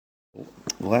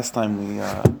The last time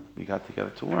we got together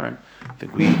to learn, I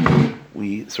think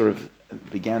we sort of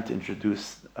began to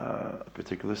introduce a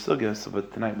particular sugya. So,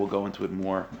 but tonight we'll go into it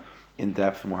more in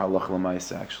depth, more halacha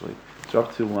l'maisa actually. So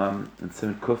up to in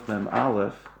Siman Kuf Mem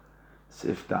Aleph,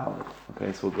 Sif Dalet.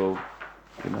 Okay, so we'll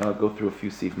go through a few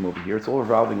sifim over here. It's all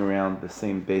revolving around the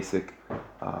same basic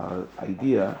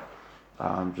idea,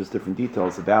 just different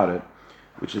details about it,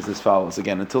 which is as follows.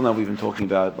 Again, until now we've been talking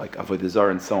about like Avodah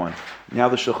Zarah and so on. Now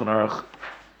the Shulchan Aruch,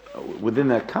 within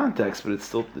that context, but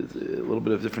it's a little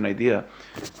bit of a different idea.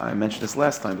 I mentioned this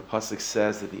last time. The pasuk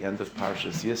says at the end of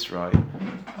Parshas Yisro,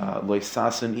 "Lo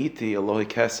sasen iti Elohi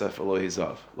kesef Elohi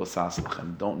zav lo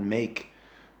saslachem." Don't make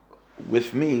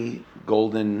with me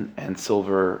golden and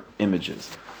silver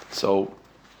images. So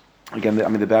again,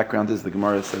 the background is the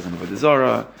Gemara says in Avodah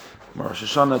Zarah, Gemara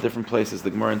Shoshana, different places.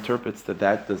 The Gemara interprets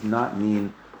that does not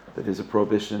mean that there's a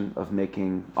prohibition of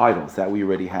making idols. That we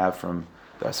already have from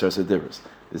the Aseret Dibros.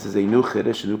 This is a new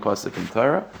chiddush, a new pasuk in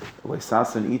Torah.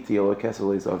 Leisasan iti elokes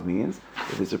leizav means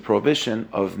that there's a prohibition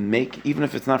of even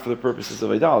if it's not for the purposes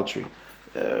of idolatry,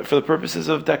 for the purposes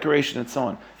of decoration and so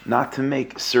on, not to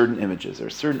make certain images. There are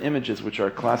certain images which are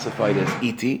classified as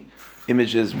iti,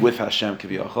 images with Hashem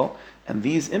kiviyachol, and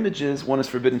these images one is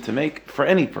forbidden to make for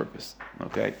any purpose.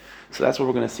 Okay, so that's what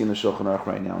we're going to see in the Shulchan Aruch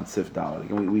right now in Sif Dalet.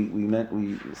 Again,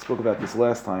 we spoke about this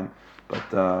last time, but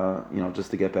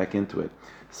just to get back into it.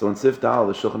 So in Sif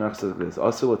Dalet, the Shulchan Aruch says this: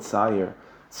 Also, tzayer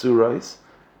tzurais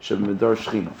sheb'medar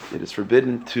shchina. It is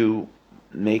forbidden to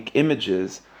make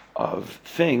images of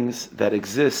things that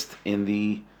exist in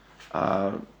the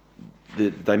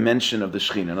dimension of the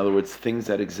Shekhinah. In other words, things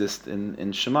that exist in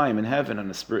Shemayim, in heaven, in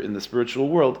the spiritual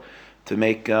world, to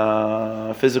make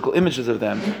physical images of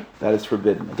them, that is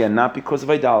forbidden. Again, not because of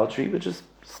idolatry, but just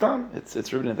stam. It's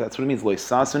forbidden. That's what it means. Lo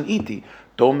sasun iti.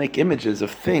 Don't make images of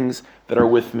things that are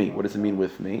with me. What does it mean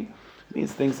with me? It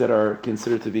means things that are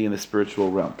considered to be in the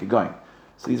spiritual realm. Kegoyim.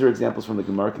 So these are examples from the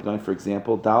Gemara. Kegoyim, for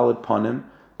example, Daled Panim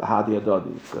Bahadi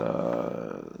Adadi.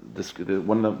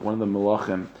 One of the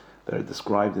Malachim that are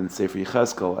described in Sefer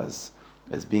Yechezkel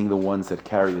as being the ones that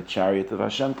carry the chariot of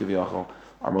Hashem Kiviyachol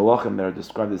are Malachim that are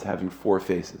described as having four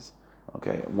faces.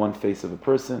 Okay, one face of a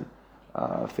person,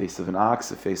 a face of an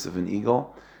ox, a face of an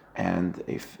eagle, and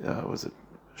a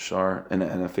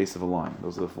face of a lion.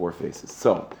 Those are the four faces.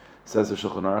 So, says the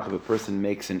Shulchan Aruch, if a person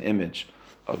makes an image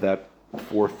of that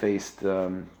four-faced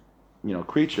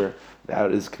creature,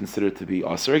 that is considered to be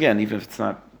asur. Again, even if it's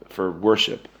not for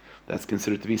worship, that's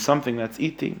considered to be something that's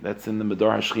iti, that's in the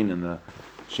Medar Hashchin, in the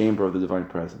chamber of the divine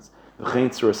presence. Or other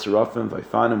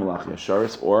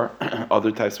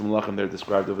types of malachim that are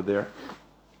described over there,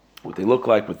 what they look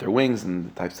like with their wings and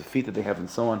the types of feet that they have and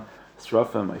so on.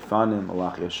 Srafim, Ifanim,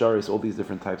 Malachi Asharis, all these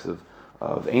different types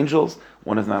of angels,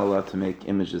 one is not allowed to make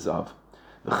images of.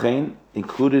 V'chein,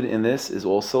 included in this is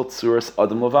also Tzuras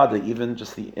Adam Lavada, even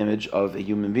just the image of a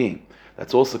human being.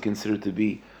 That's also considered to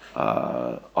be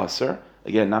asur.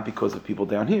 Again, not because of people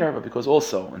down here, but because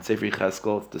also in Sefer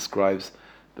Yechezkel it describes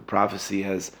the prophecy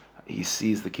as he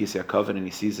sees the Kisei HaKavod and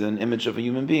he sees an image of a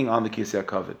human being on the Kisei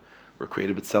HaKavod. We're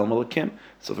created with Tzelem Elokim.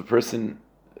 So if a person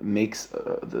makes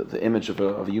the image of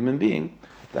a human being,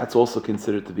 that's also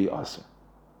considered to be asur.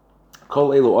 Kol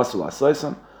elu asur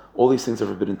la'asaysan. All these things are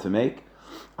forbidden to make.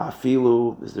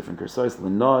 Afilu, there's different kursais,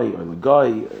 l'nai or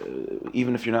l'gai,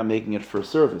 even if you're not making it for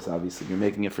service, obviously, you're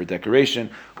making it for decoration,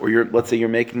 or let's say you're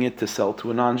making it to sell to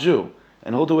a non-Jew,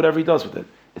 and he'll do whatever he does with it.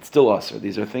 It's still asur.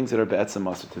 These are things that are be'etzem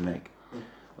asur to make.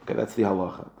 Okay, that's the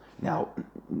halacha. Now,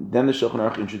 then the Shulchan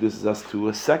Aruch introduces us to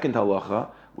a second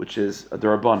halacha, which is a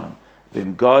derabanan.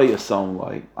 V'imgai asam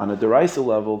lai. On a deraisa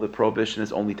level, the prohibition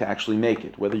is only to actually make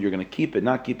it. Whether you're going to keep it,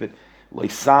 not keep it,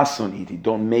 leisasun iti.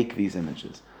 Don't make these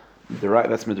images.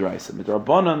 That's midraisa.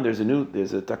 Midrabanan, there's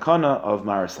a takana of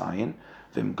marasayin.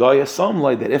 V'imgai asam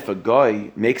lai, that if a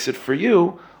guy makes it for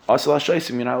you, asal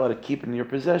hashaisim, you're not allowed to keep it in your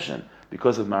possession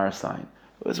because of marasayin.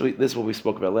 This is what we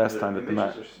spoke about last time.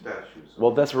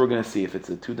 Well, that's what we're going to see. If it's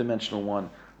a two-dimensional one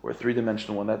or a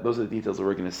three-dimensional one, those are the details that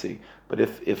we're going to see. But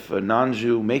if a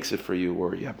non-Jew makes it for you,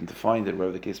 or you happen to find it,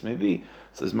 whatever the case may be, it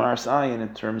says Maras Ayin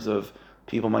in terms of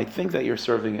people might think that you're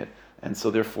serving it, and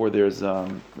so therefore there's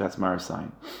that's Maras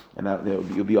Ayin, and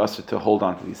you'll be asked to hold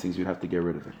on to these things. You'd have to get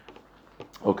rid of it.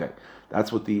 Okay,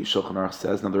 that's what the Shulchan Aruch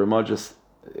says. Now the Ramah just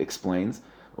explains.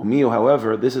 Umiyu,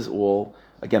 however, this is all.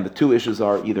 Again, the two issues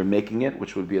are either making it,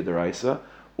 which would be a deraisa,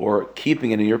 or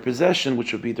keeping it in your possession,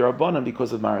 which would be derabanan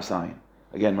because of marasayin.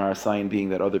 Again, marasayin being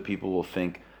that other people will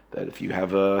think that if you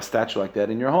have a statue like that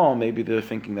in your home, maybe they're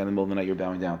thinking that in the middle of the night you're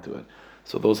bowing down to it.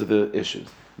 So those are the issues.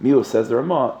 Miu says the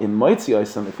Ramah, in Maitzi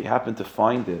Isam, if you happen to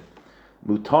find it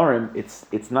Mutarim,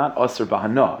 it's not Asr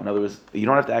Bahana. In other words, you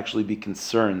don't have to actually be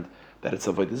concerned that it's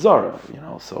Avodah Zarah,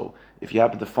 So if you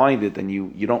happen to find it, then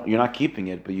you're not keeping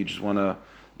it, but you just want to,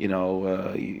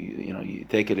 you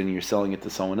take it and you're selling it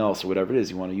to someone else or whatever it is.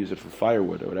 You want to use it for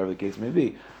firewood or whatever the case may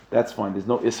be. That's fine. There's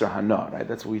no Isser Hana, right?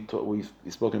 That's what we've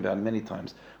spoken about many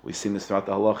times. We've seen this throughout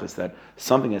the halachas, that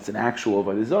something that's an actual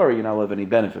Avodah Zarah, you're not allowed any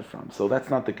benefit from. So that's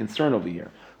not the concern over here.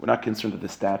 We're not concerned that the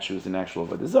statue is an actual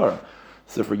Avodah Zarah.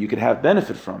 So you could have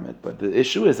benefit from it, but the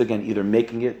issue is, again, either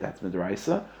making it, that's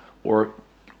Midraisa, or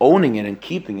owning it and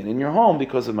keeping it in your home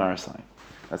because of Marasai.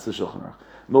 That's the Shulchan Aruch.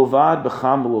 Milvad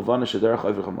b'cham v'lovana shederach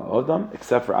avricham la'odam,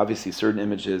 except for obviously certain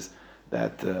images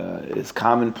that is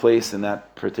commonplace in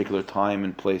that particular time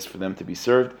and place for them to be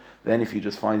served. Then, if you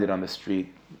just find it on the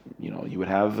street, you would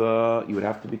have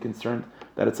to be concerned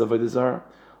that it's avodah zarah.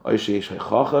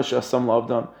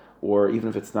 Or even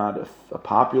if it's not a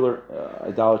popular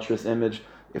idolatrous image,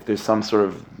 if there's some sort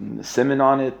of siman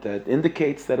on it that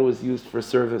indicates that it was used for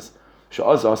service, then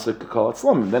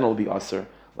it'll be asr,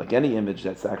 like any image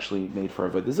that's actually made for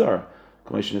avodah zarah.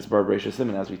 Commission is barbaration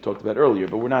siman, as we talked about earlier,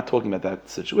 but we're not talking about that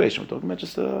situation. We're talking about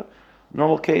just a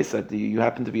normal case that you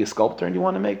happen to be a sculptor and you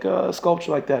want to make a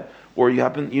sculpture like that, or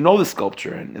the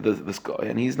sculpture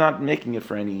and he's not making it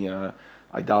for any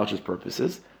idolatrous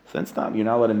purposes. So then you're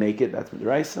not allowed to make it. That's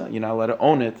midraisa. You're not allowed to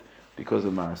own it because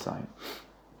of marasayim.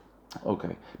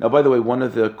 Okay. Now, by the way, one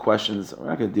of the questions, we're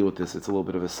not going to deal with this. It's a little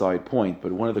bit of a side point,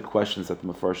 but one of the questions that the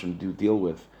Mefarshim do deal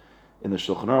with in the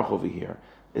Shulchan Aruch over here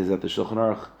is that the Shulchan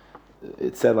Aruch,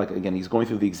 it said, like, again, he's going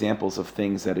through the examples of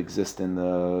things that exist in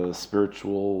the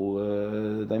spiritual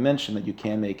dimension that you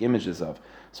can make images of.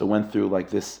 So it went through like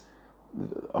this,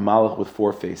 a malach with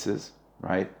 4 faces,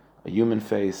 right? A human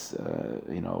face,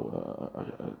 an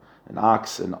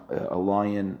ox, a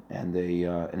lion, and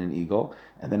an eagle,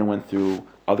 and then it went through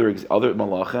other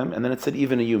malachim, and then it said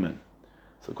even a human.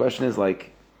 So the question is,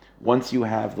 like, once you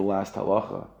have the last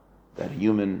halacha that a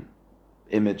human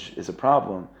image is a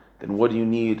problem, then what do you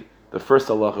need the first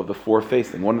halacha of the 4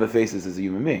 faces? One of the faces is a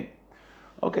human being.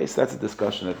 Okay, so that's a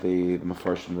discussion that the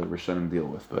Mefarshim, the Rishonim deal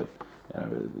with, but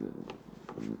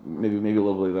maybe a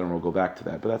little bit later we'll go back to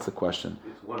that. But that's the question.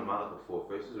 It's one malach with 4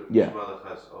 faces, or each malach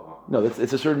has? No,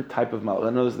 it's a certain type of malach.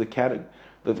 I know there's the Shulchan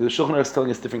Aruch is telling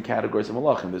us different categories of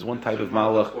malachim. There's one type of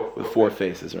malach with 4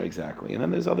 faces, right? Exactly. And then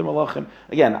there's other malachim.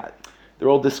 Again, they're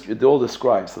all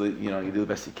described, so that, you do the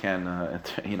best you can,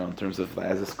 in terms of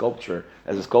as a sculptor,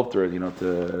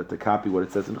 to copy what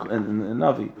it says in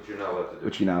Navi.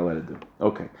 Which you're not allowed to do.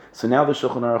 Okay. So now the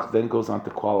Shulchan Aruch then goes on to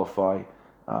qualify,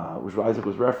 which Isaac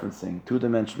was referencing,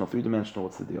 2-dimensional, 3-dimensional.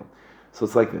 What's the deal? So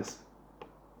it's like this.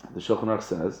 The Shulchan Aruch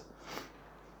says,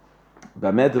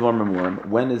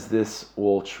 when is this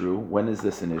all true? When is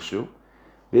this an issue?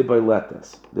 This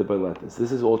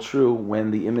is all true when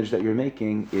the image that you're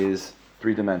making is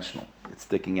 3-dimensional. It's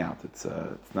sticking out. It's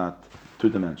not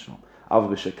 2-dimensional.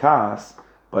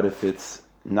 But if it's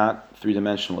not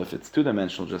 3-dimensional, if it's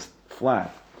 2-dimensional, just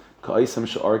flat,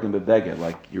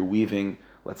 like you're weaving.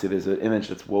 Let's say there's an image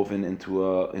that's woven into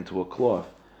a cloth,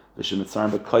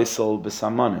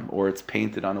 or it's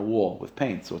painted on a wall with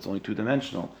paint, so it's only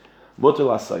 2-dimensional.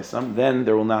 Then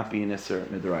there will not be an Isser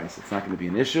Midrash. It's not going to be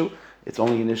an issue. It's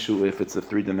only an issue if it's a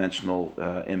 3-dimensional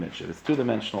image. If it's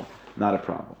 2-dimensional, not a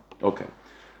problem. Okay.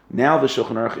 Now the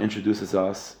Shulchan Aruch introduces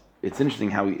us. It's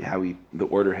interesting how the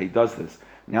order he does this.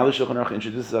 Now the Shulchan Aruch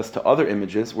introduces us to other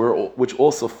images which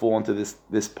also fall into this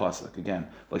pasuk. Again,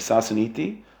 like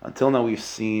Sasaniti, until now we've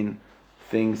seen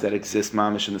things that exist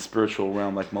mamish in the spiritual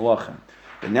realm like malachim.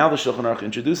 But now the Shulchan Aruch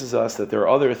introduces us that there are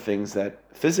other things that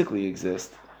physically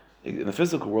exist in the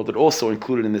physical world that also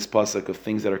included in this pasuk of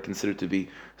things that are considered to be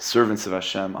servants of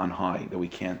Hashem on high, that we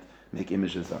can't make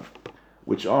images of,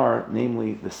 which are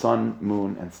namely the sun,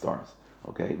 moon, and stars.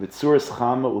 Okay, v'tzuras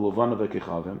chama ulovana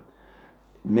v'kechavim,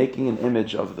 making an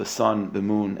image of the sun, the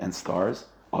moon, and stars.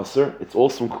 Aser, it's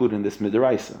also included in this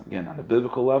midiraisa, again on a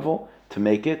biblical level, to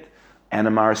make it, and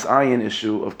a maris ayin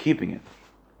issue of keeping it.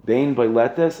 Bein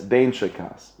bailetes, bein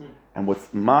shekas. And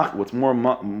what's more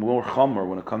chomer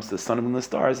when it comes to the sun and the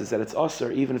stars is that it's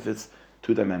aser even if it's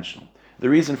 2-dimensional. The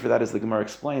reason for that, as the Gemara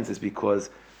explains, is because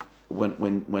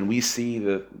when we see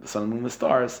the sun and the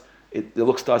stars, it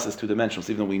looks to us as 2-dimensional.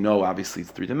 So even though we know obviously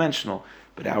it's 3-dimensional,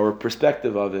 but our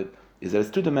perspective of it is that it's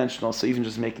 2-dimensional. So even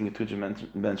just making a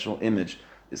 2-dimensional image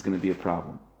is going to be a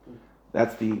problem.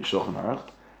 That's the Shulchan Aruch.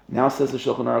 Now says the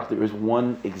Shulchan Aruch, there is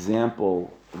one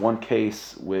example, one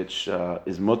case which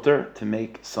is mutter to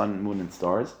make sun, moon, and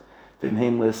stars.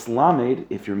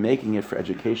 If you're making it for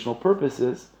educational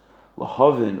purposes,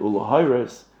 lahavin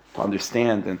ulahayres, to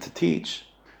understand and to teach,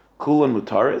 kulan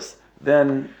mutaris,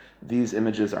 then these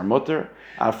images are mutter.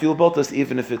 Afil boltas,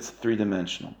 even if it's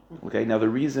three-dimensional. Okay. Now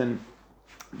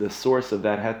the source of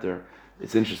that heter,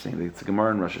 it's interesting. It's a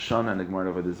Gemara in Rosh Hashanah and a Gemara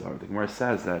in Avodah Zarah. The Gemara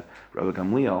says that Rabbi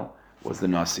Gamliel was the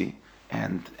Nasi,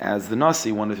 and as the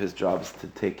Nasi, one of his jobs to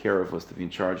take care of was to be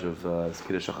in charge of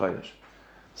Kiddush HaChodesh.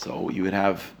 So you would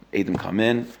have Edom come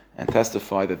in and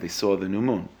testify that they saw the new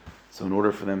moon. So in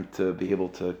order for them to be able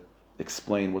to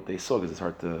explain what they saw, because it's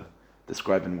hard to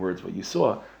describe in words what you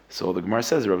saw, so the Gemara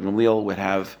says Rabbi Gamliel would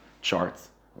have charts.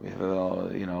 We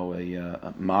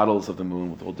have models of the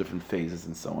moon with all different phases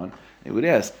and so on. He would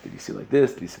ask, did you see like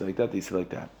this? Did you see like that? Did you see like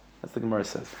that? That's the Gemara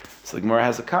says. So the Gemara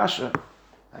has a kasha.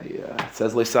 It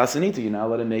says Leisasanita, you're not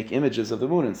allowed to make images of the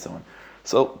moon and so on.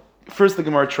 So first the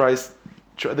Gemara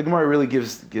the Gemara really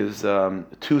gives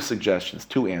two suggestions,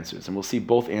 two answers, and we'll see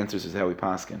both answers is how we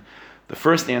paskin. The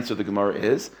first answer of the Gemara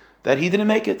is that he didn't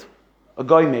make it. A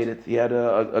guy made it. He had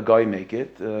a guy make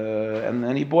it, and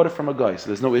then he bought it from a guy. So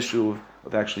there's no issue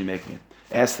of actually making it.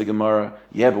 Ask the Gemara,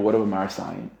 yeah, but what about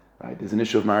Marasayin? Right? There's an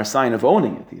issue of Marasayin, of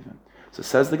owning it even. So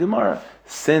says the Gemara,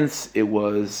 since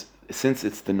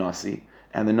it's the Nasi,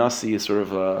 and the Nasi is sort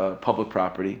of a public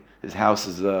property, his house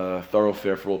is a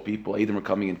thoroughfare for all people, Edom are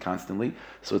coming in constantly,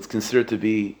 so it's considered to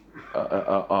be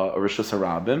a Rishus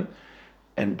HaRabim,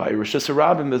 and by Rishus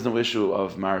HaRabim there's no issue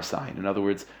of Marasayin. In other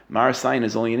words, Marasayin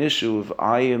is only an issue of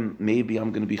I'm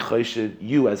going to be choshed,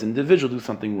 you as an individual do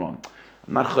something wrong.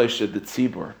 I'm not choshed the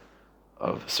tzibur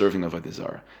of serving Avodah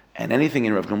Zarah. And anything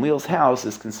in Rav Gamliel's house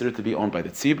is considered to be owned by the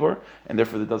tzibur, and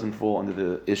therefore it doesn't fall under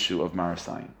the issue of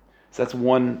Marasayin. So that's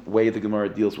one way the Gemara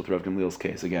deals with Rav Gamliel's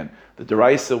case. Again, the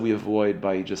Deraisa we avoid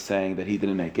by just saying that he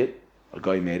didn't make it, a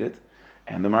guy made it,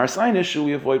 and the Marasayin issue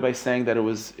we avoid by saying that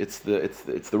it's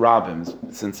the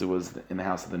Rabbim, since it was in the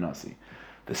house of the Nasi.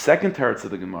 The second teretz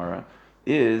of the Gemara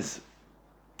is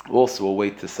also a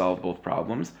way to solve both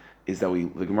problems. Is that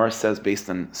the Gemara says based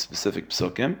on specific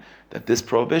psukim that this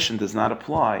prohibition does not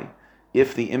apply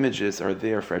if the images are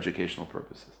there for educational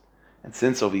purposes. And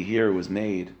since over here it was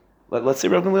made, let's say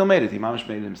Rabbi Gamliel made it, he mamish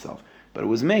made it himself, but it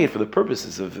was made for the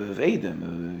purposes of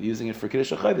Edom, using it for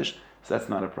Kiddush HaChodesh, so that's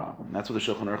not a problem. That's what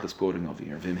the Shulchan Aruch is quoting over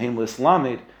here. V'imheim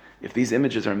l'Islamed, if these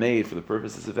images are made for the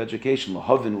purposes of education,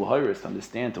 l'havin, l'hayris, to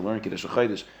understand, to learn Kiddush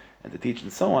HaChodesh, and to teach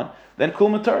and so on, then kul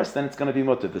mutaris, then it's going to be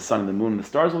mutter. The sun and the moon and the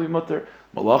stars will be mutter.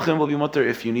 Malachim will be mutter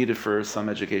if you need it for some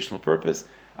educational purpose.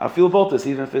 Afil boltas,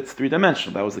 even if it's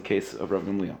three-dimensional. That was the case of Rav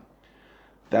Gamliel.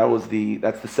 That's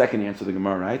the second answer of the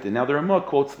Gemara, right? And now the Ramah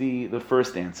quotes the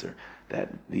first answer, that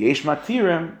the Yesh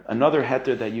Matirim, another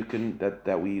heter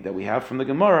that we have from the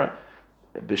Gemara,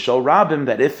 Bishal Rabim,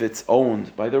 that if it's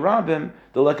owned by the Rabim,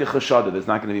 the Lekach Hashada, there's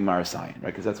not going to be Marasayin, right?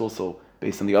 Because that's also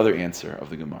based on the other answer of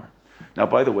the Gemara. Now,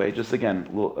 by the way, just again,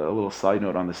 a little side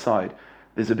note on the side,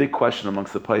 there's a big question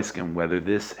amongst the Paiskim whether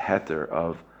this heter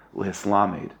of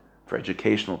L'Hislamed for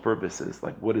educational purposes,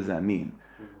 like what does that mean?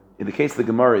 In the case of the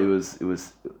Gemara, it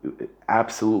was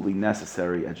absolutely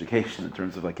necessary education in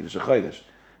terms of like Kiddush HaChodesh,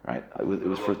 right? It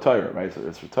was for Torah, right? So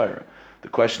it's for Torah. The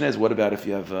question is, what about if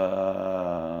you have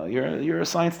you're a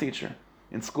science teacher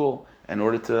in school, in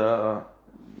order to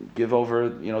give over,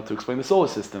 to explain the solar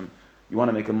system, you want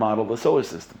to make a model of the solar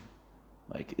system.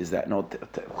 Like, is that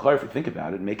if you think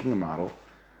about it, making a model,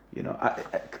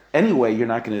 anyway,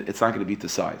 it's not gonna be to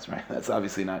size, right? That's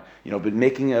obviously not, but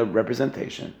making a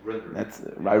representation, that's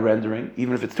rendering,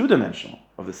 even if it's two-dimensional,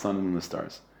 of the sun and the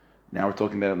stars. Now we're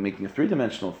talking about making a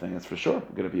three-dimensional thing. That's for sure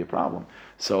going to be a problem.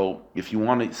 So if you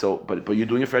want to, but you're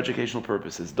doing it for educational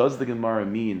purposes. Does the Gemara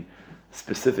mean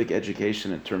specific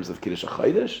education in terms of Kiddush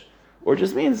HaChodesh, or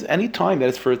just means any time that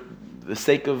it's for the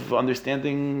sake of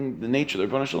understanding the nature that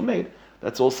Rebbeinu Shalom made?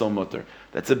 That's also mutter.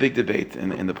 That's a big debate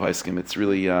in the Paiskim. It's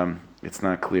really it's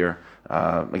not clear.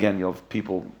 Again, you'll have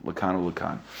people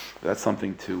lakan. That's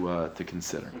something to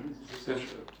consider. Sorry,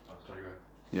 go ahead.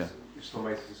 Yeah. So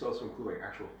might this also include like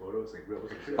actual photos, like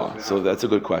real? So that's a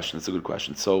good question.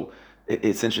 So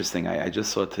it's interesting. I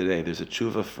just saw today. There's a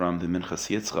tshuva from the Minchas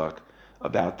Yitzchak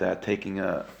about that.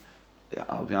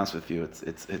 I'll be honest with you.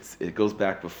 It goes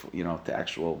back before, to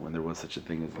actual, when there was such a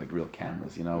thing as like real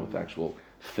cameras, with actual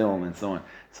film and so on.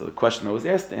 So the question that was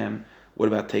asked to him: what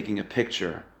about taking a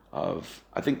picture of?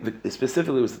 I think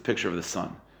specifically it was the picture of the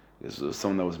sun. This was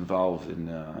someone that was involved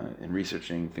in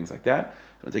researching things like that.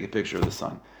 So take a picture of the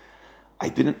sun. I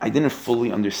didn't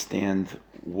fully understand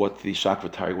what the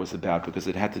Shakvatari was about, because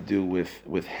it had to do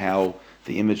with how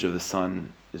the image of the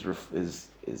sun is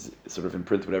sort of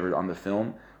imprinted, whatever, on the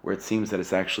film, where it seems that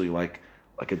it's actually like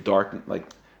a dark, like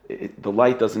the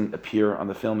light doesn't appear on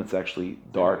the film; it's actually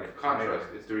dark. Contrast.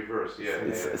 It's the reverse. Yeah.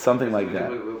 It's something like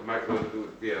that.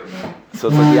 Yeah. So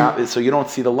it's like so you don't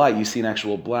see the light; you see an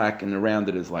actual black, and around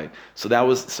it is light. So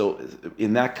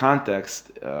in that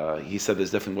context, he said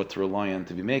there's definitely what to rely on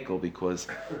to be makel because,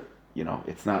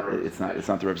 it's not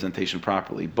the representation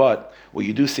properly. But what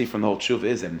you do see from the whole tshuva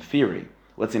is that in theory,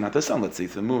 let's say not the sun, let's say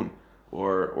it's the moon,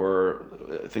 or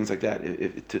things like that.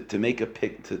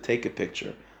 To take a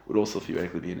picture would also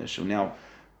theoretically be an issue. Now,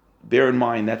 bear in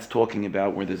mind that's talking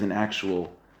about where there's an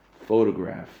actual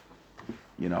photograph,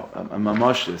 a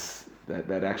mamashis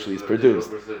that actually is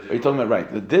produced. Are you talking about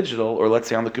right the digital, or let's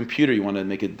say on the computer you want to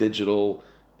make a digital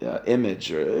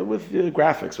image or with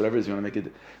graphics, whatever it is you want to make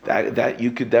it. That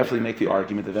you could definitely make the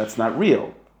argument that that's not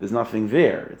real. There's nothing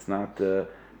there. It's not.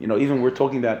 Even we're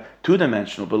talking about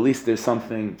two-dimensional, but at least there's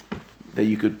something that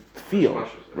you could feel.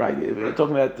 Right, we're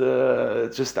talking about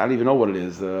just I don't even know what it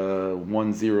is.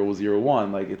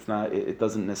 1001. Like it's not. It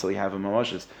doesn't necessarily have a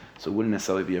mamashis, so it wouldn't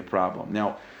necessarily be a problem.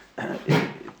 Now,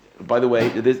 by the way,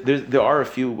 there are a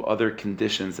few other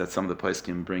conditions that some of the places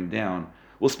can bring down.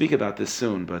 We'll speak about this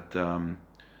soon, but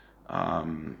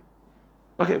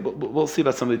okay, we'll see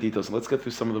about some of the details. Let's get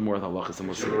through some of the more halachas, and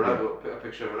we'll see. A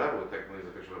picture of a rabbi technically is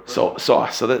a picture of a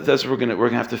So that's we're gonna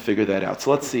have to figure that out.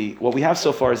 So let's see. What we have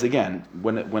so far is again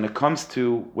when it comes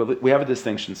to we have a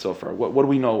distinction so far. What do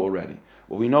we know already?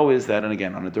 What we know is that, and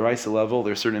again on a deraisa level,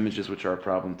 there are certain images which are a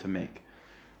problem to make.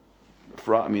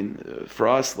 For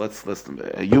us, let's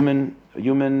a human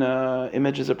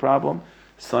image is a problem.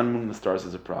 Sun, moon, the stars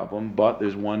is a problem. But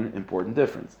there's one important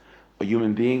difference. A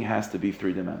human being has to be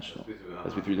three-dimensional.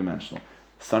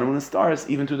 Sun, moon, and stars,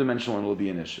 even two-dimensional one will be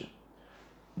an issue.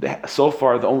 So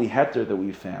far, the only heter that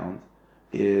we've found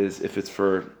is if it's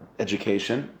for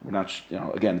education. We're not,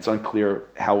 again, it's unclear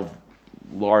how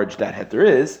large that heter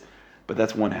is, but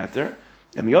that's one heter.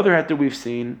 And the other heter we've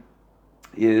seen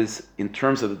is in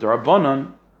terms of the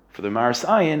Darabanan for the Maris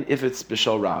Ayin, if it's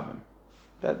Bishal Rabim.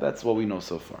 That's what we know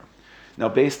so far. Now,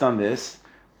 based on this,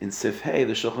 in Sif Hey,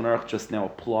 the Shulchan Aruch just now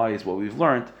applies what we've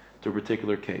learned to a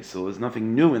particular case. So there's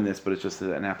nothing new in this, but it's just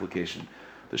an application.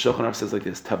 The Shulchan Aruch says like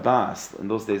this: Tabas. In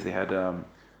those days, they had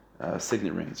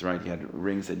signet rings, right? You had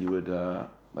rings that you would to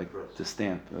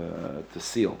stamp, to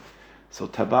seal. So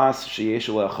Tabas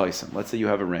sheyeshul le'achaisam. Let's say you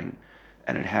have a ring,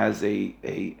 and it has a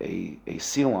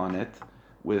seal on it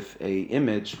with a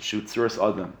image, shutzuras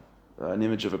adam, an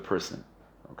image of a person.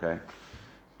 Okay.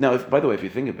 Now, by the way, if you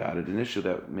think about it, an issue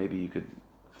that maybe you could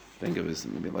think of is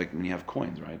maybe like when you have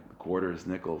coins, right? Quarters,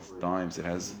 nickels, dimes. It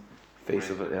has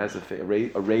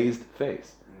a raised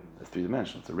face. That's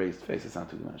three-dimensional. It's a raised face. It's not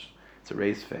two-dimensional. It's a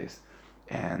raised face,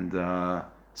 and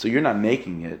so you're not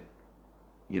making it.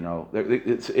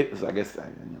 It's I guess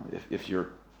if you're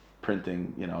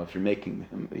printing, if you're making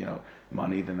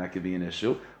money, then that could be an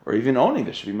issue. Or even owning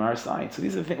this should be Maris Ayin. So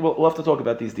these are the things. We'll have to talk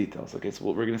about these details. Okay, so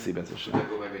we're going to see Bez Hashem.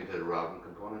 Go maybe into the Robin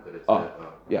component that it's.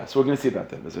 Yeah. So we're going to see about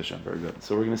that Bez Hashem. Very good.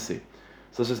 So we're going to see.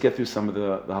 So let's just get through some of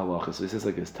the halachas. So he says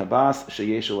like this: Tabas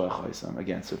sheyeshul le'achaisam.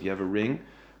 Again, so if you have a ring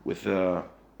with a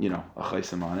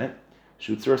chaisam on it,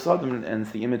 shutzur sadam, and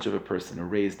it's the image of a person, a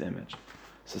raised image.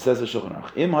 So it says the Shulchan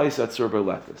Aruch, Im ha'yisatzur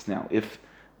berletus. Now, if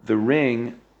the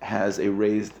ring has a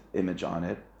raised image on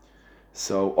it,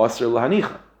 so asr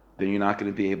lahanicha, then you're not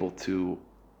going to be able to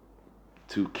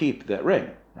keep that ring,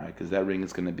 right? Because that ring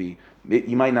is going to be,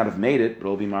 you might not have made it, but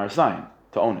it'll be marasayin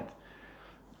to own it.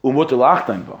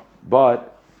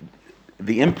 But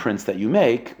the imprints that you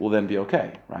make will then be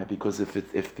okay, right? Because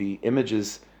if the image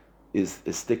is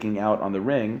sticking out on the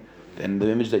ring, then the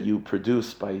image that you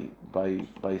produce by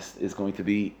is going to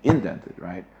be indented,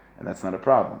 right? And that's not a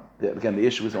problem. Again, the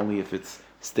issue is only if it's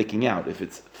sticking out. If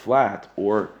it's flat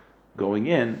or going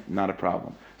in, not a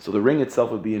problem. So the ring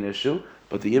itself would be an issue,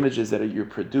 but the images that you're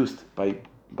produced by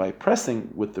pressing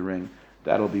with the ring,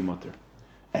 that'll be mutter.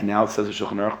 And now it says in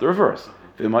Shulchan Aruch the reverse.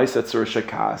 So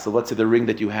let's say the ring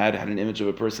that you had an image of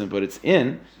a person, but it's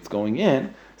going in.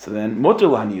 So then mutter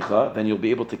lahanicha, then you'll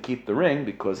be able to keep the ring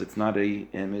because it's not a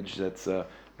image that's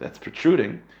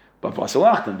protruding. But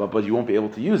you won't be able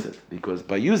to use it because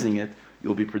by using it,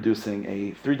 you'll be producing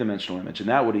a three-dimensional image, and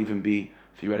that would even be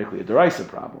theoretically a deraisa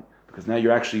problem because now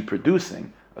you're actually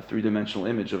producing a three-dimensional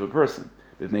image of a person.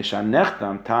 Because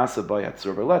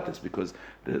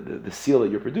the seal that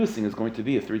you're producing is going to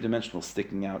be a three-dimensional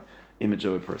sticking out image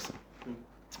of a person.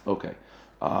 Okay,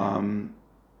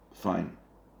 fine.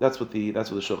 That's what the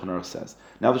Shulchan Aruch says.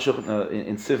 Now the Shulchan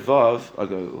in Siv Vav,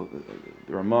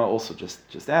 the Ramah also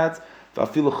just adds,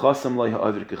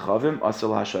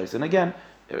 and again,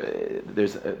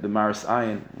 there's the Maris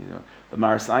Ayin, the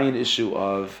Maris Ayin issue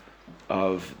of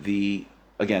the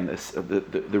again,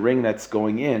 the ring that's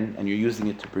going in, and you're using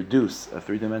it to produce a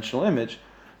three-dimensional image,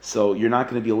 so you're not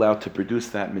going to be allowed to produce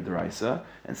that midraisa.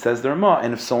 And says the Rama,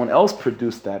 and if someone else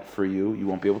produced that for you, you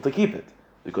won't be able to keep it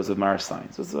because of Mar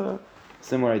sign. So it's a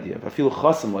similar idea. Let's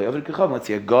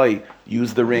say a guy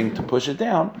used the ring to push it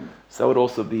down, so that would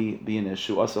also be an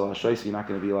issue. Also, you're not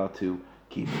going to be allowed to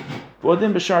keep it.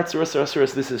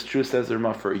 This is true, says the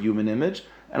Rama, for a human image,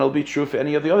 and it'll be true for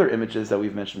any of the other images that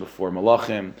we've mentioned before,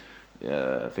 malachim,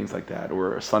 things like that,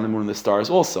 or sun and moon and the stars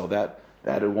also, that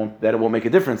it won't make a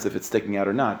difference if it's sticking out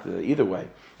or not. Either way,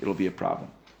 it'll be a problem.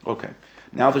 Okay.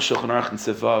 Now the Shulchan Aruch and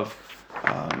Sivav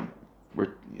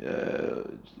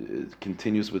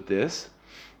continues with this.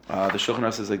 The Shulchan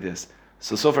Aruch says like this.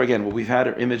 So far again, what we've had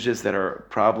are images that are a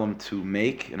problem to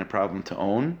make and a problem to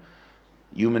own.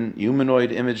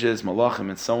 Humanoid images, malachim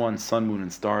and so on, sun, moon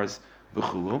and stars,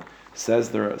 v'chulu. Says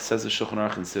the Shulchan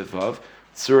Aruch and Sivav,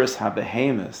 tzuras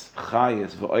habehemis,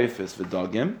 chayis, v'oifis,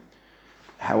 v'dagim.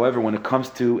 However, when it comes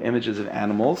to images of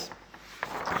animals,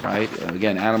 right?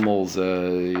 Again, animals,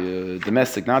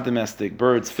 domestic, not domestic,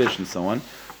 birds, fish, and so on.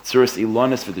 Tzuras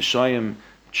ilonis v'deshayim,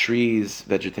 trees,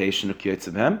 vegetation,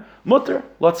 ukiyetziv mutter,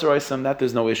 lotzaraisam, that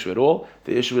there's no issue at all.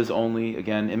 The issue is only,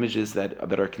 again, images that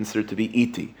are considered to be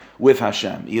iti, with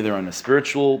Hashem, either on a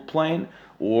spiritual plane,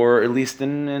 or at least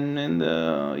in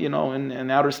the,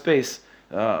 in outer space,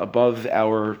 above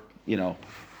our,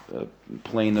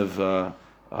 plane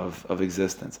of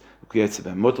existence.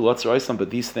 But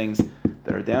these things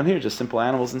that are down here, just simple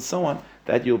animals and so on,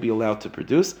 that you'll be allowed to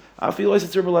produce.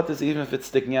 Even if it's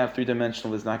sticking out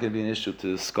three-dimensional, there's not going to be an issue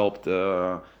to sculpt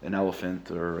an elephant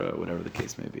or whatever the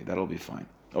case may be. That'll be fine.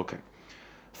 Okay.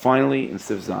 Finally, in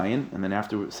Siv Zayin, and then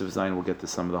after Siv Zayin, we'll get to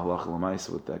some of the halacha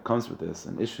l'maisa that comes with this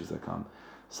and issues that come.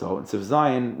 So in Siv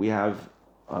Zayin, we have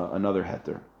another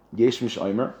heter. Yesh mish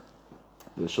omer.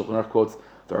 The Shulchan Aruch quotes,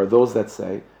 there are those that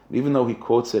say, even though he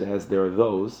quotes it as there are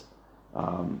those,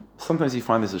 sometimes you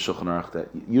find this in Shulchan Aruch that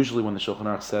usually when the Shulchan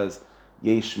Aruch says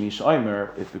Yesh Mish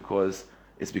Omer, it's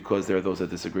because there are those that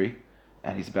disagree,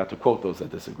 and he's about to quote those that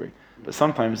disagree. But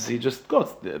sometimes he just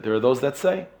quotes, there are those that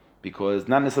say, because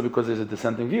not necessarily because there's a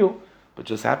dissenting view, but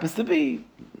just happens to be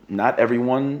not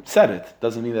everyone said it.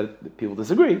 Doesn't mean that people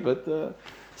disagree, but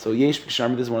so Yesh Mish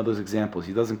Omer is one of those examples.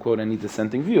 He doesn't quote any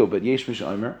dissenting view, but Yesh Mish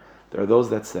Omer, there are those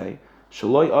that say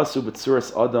Shaloi asu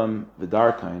b'tzuras adam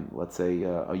v'darkain, let's say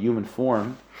a human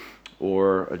form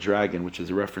or a dragon, which is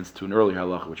a reference to an earlier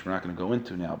halacha, which we're not going to go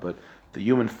into now, but the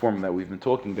human form that we've been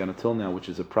talking about until now, which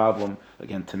is a problem,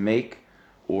 again, to make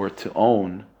or to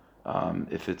own,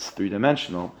 if it's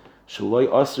three-dimensional. Shaloi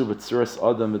asu b'tzuras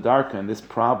adam v'darkain, this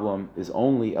problem is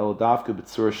only eladavka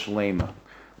b'tzuras shlema,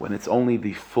 when it's only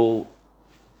the full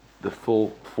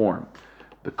form.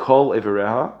 B'kol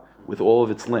evereha, with all of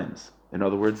its limbs. In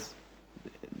other words,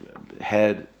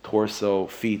 head, torso,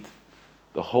 feet,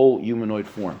 the whole humanoid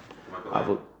form. Like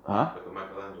a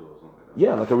Michelangelo or something.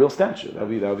 Yeah, like a real statue. That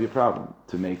would be a problem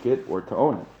to make it or to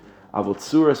own it. Avot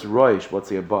tzuras roish, let's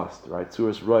say a bust, right?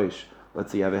 Tzuras roish,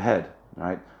 let's say you have a head,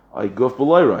 right? A guf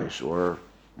b'loy roish, or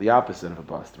the opposite of a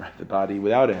bust, right? The body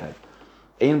without a head.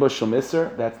 Ein bo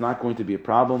shomiser, that's not going to be a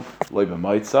problem. Loy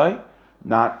b'maitzai,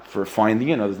 not for finding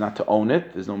it, in other words, not to own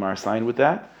it. There's no mar sign with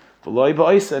that. V'loy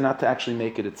ba'isa, not to actually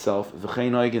make it itself.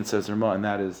 V'chein oigen, says Rama, and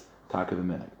that is taka the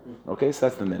minik. Okay, so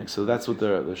that's the minik. So that's what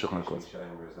the Shulchan Aruch quotes.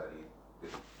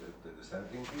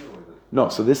 No,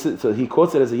 so he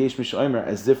quotes it as a yesh mish omer,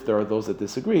 as if there are those that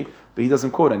disagree, but he doesn't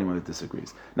quote anyone that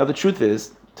disagrees. Now the truth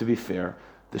is, to be fair,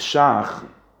 the Shach,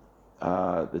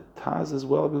 the Taz as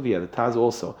well, the Taz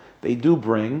also, they do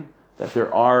bring that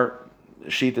there are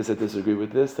shittas that disagree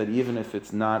with this, that even if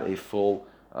it's not a full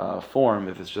form,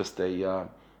 if it's just a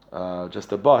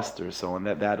bust or so on,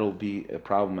 that'll be a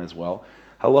problem as well.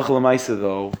 Halacha l'maisa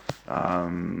though,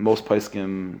 most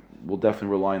poskim will definitely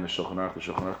rely on the Shulchan Aruch. The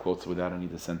Shulchan Aruch quotes without any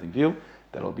dissenting view.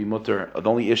 That'll be mutter. The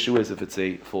only issue is if it's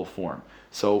a full form.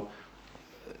 So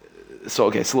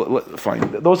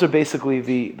fine. Those are basically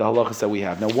the halachas that we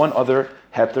have. Now one other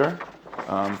heter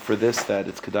for this that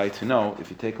it's kedai to know, if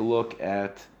you take a look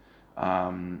at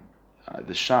the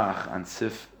Shach on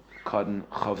Sif Kadon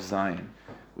Chav Zayin,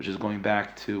 which is going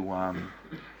back to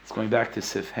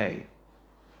Sif Hey.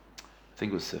 I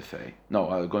think it was Sif Hey.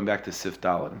 No, going back to Sif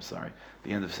Dalet. I'm sorry,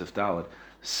 the end of Sif Dalet.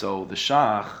 So the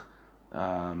Shach,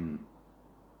 no,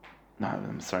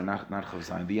 I'm sorry, not Chav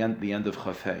Zayin. The end of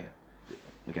Chav Hey.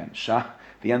 Again, Shach,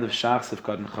 the end of Shach Sif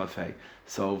Kadon Chav Hey.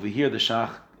 So over here, the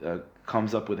Shach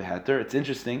comes up with a heter. It's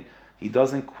interesting. He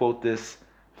doesn't quote this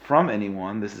from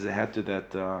anyone. This is a heter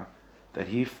that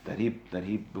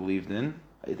he believed in.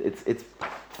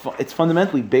 It's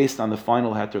fundamentally based on the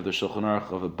final heter of the Shulchan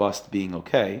Aruch of a bust being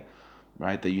okay,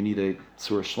 right? That you need a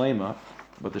surah shlema,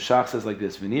 but the Shach says like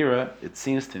this: Venira, it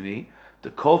seems to me, the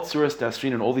kol tzuras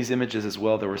dasrin and all these images as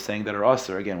well that we're saying that are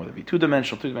usher again, whether it be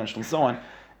two-dimensional, and so on.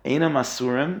 Eina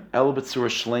masurim el b'tzura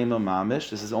shlema mamish.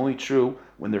 This is only true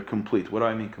when they're complete. What do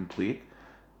I mean complete?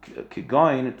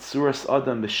 Kigoin tzuras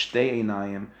adam b'shtei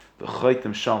einayim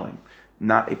v'chaytim shalim,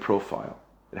 not a profile.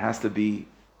 It has to be.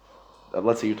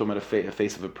 Let's say you're talking about a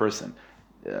face of a person.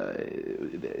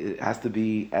 It has to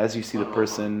be as you see the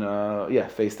person,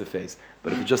 face to face.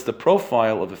 But if it's just a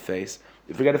profile of a face,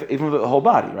 if you forget even the whole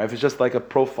body, right? If it's just like a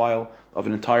profile of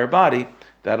an entire body,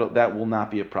 that will not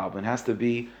be a problem. It has to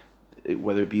be,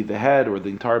 whether it be the head or the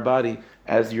entire body,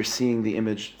 as you're seeing the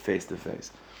image face to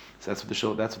face. So that's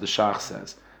what the Shach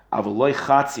says. Avaloi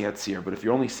chatzi hatzir. But if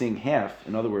you're only seeing half,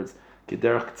 in other words,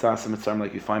 kederach ktsasim etzarm,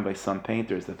 like you find by some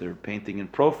painters that they're painting in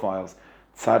profiles,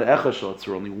 tzad echashot,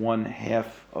 or only one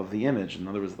half of the image. In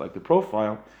other words, like the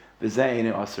profile,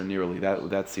 v'ze'enu aser nearly.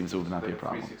 That seems to not be a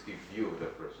problem. 360 view of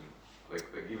that person, like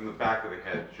even the back of the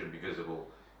head should be visible.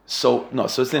 So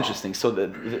it's interesting. So the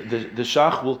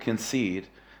Shach will concede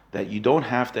that you don't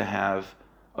have to have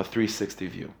a 360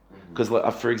 view, because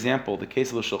for example, the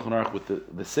case of the Shulchan Aruch with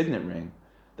the signet ring,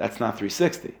 that's not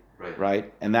 360,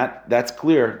 right? And that's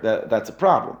clear that's a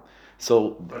problem.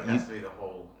 So, but it has to be the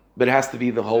whole. But it has to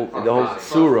be the whole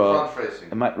surah.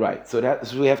 Right. So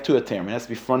we have two heterim. It has to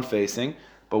be front facing,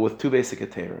 but with two basic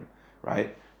heterim,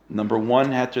 right? Number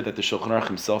one heter that the Shulchan Aruch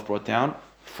himself brought down,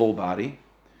 full body.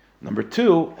 Number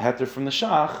two heter from the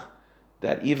Shach,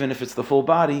 that even if it's the full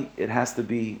body, it has to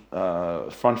be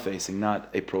front facing, not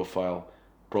a profile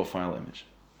image.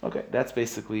 Okay, that's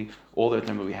basically all the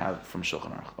heterim that we have from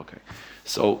Shulchan Aruch. Okay,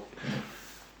 so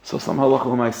some halacha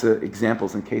l'maisa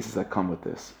examples and cases that come with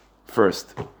this.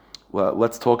 First, well,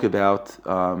 let's talk about.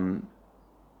 I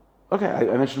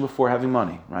mentioned before having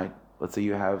money, right? Let's say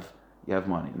you have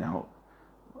money now.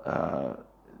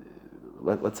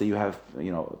 Let's say you have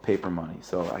paper money.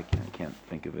 So I can't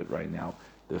think of it right now.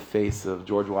 The face of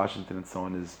George Washington and so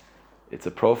on it's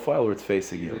a profile or it's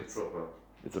facing you.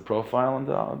 It's a profile on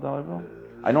the dollar bill.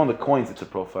 I know on the coins it's a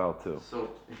profile too.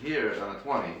 So here on a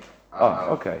 20.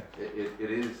 Okay. It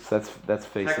is. So that's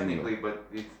facing technically, you. but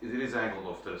it is angled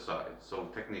off to the side. So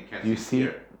technically, you can't You see see.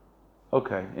 here.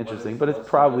 Okay, interesting, but it's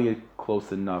probably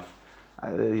close enough.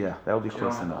 That would be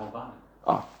close enough.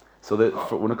 So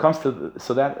when it comes to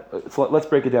so let's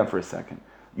break it down for a second.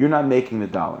 You're not making the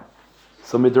dollar,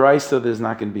 so midraisa there's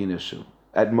not going to be an issue.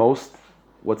 At most,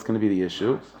 what's going to be the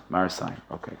issue? Marasayin.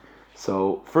 Okay.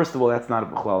 So first of all, that's not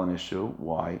an issue.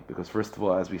 Why? Because first of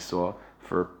all, as we saw,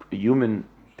 for a human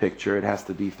picture, it has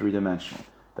to be three-dimensional.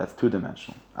 That's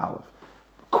two-dimensional. Aleph.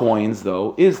 Coins,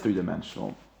 though, is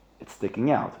three-dimensional. It's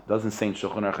sticking out. It doesn't say in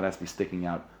Shulchan Aruch it has to be sticking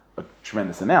out a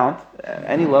tremendous amount. At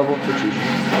any level of precision,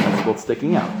 it's called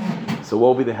sticking out. So what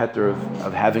will be the heter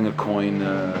of having a coin,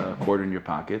 quarter in your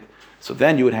pocket? So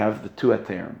then you would have the two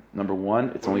heterim. Number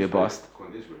one, it's only a bust. The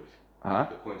coin is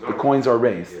raised. The coins are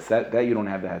raised. Yeah. That you don't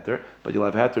have the heter, but you'll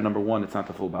have heter. Number one, it's not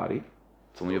the full body.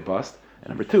 It's only a bust. And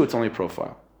number two, it's only a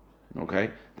profile.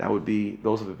 Okay?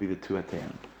 Those would be the two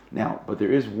heterim. Now, but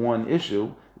there is one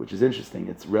issue, which is interesting.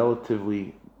 It's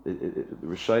relatively,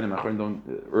 Rishayim,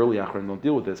 early Achron don't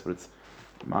deal with this, but it's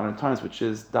modern times, which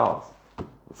is dolls.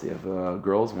 Let's say you have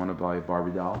girls want to buy a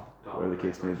Barbie doll, whatever the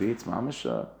case may be. It's mamish.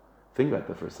 Think about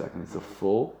that for a second. It's a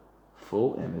full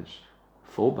image,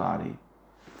 full body,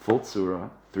 full tzura,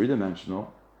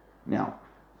 three-dimensional. Now,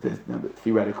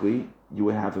 theoretically, you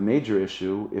would have a major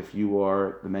issue if you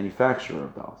are the manufacturer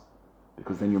of dolls,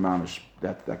 because then you're mamish.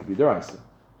 That could be deraisa.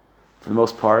 For the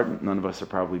most part, none of us are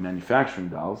probably manufacturing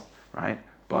dolls, right?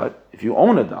 But if you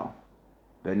own a doll,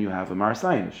 then you have a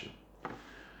marasayin issue.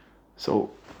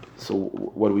 So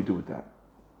what do we do with that?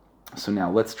 So now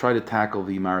let's try to tackle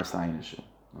the marasayin issue.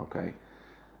 Okay.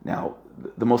 Now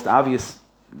the most obvious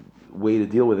way to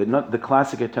deal with it, not the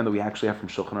classic term that we actually have from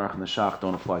Shulchan Aruch and the Shach,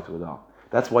 don't apply to a doll.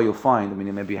 That's why you'll find.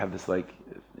 Maybe you have this that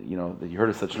you heard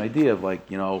of such an idea of like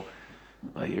your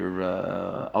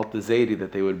Alta Zaidi,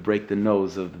 that they would break the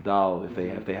nose of the doll if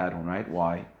they had one, right?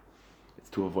 Why? It's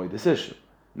to avoid this issue.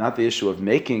 Not the issue of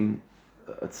making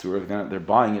a tzura, they're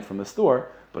buying it from the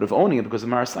store, but of owning it because of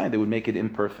Marasayin, they would make it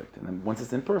imperfect. And then once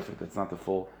it's imperfect, it's not the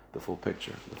full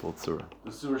picture, the full tzura.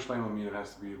 The tzura shleima mean it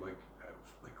has to be like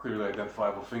clearly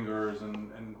identifiable fingers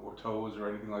and or toes or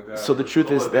anything like that. So the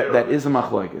truth is that is a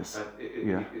machlokes.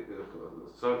 Yeah.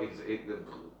 So the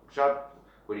shot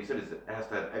what he said is it has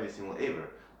to have every single aver.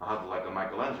 Like a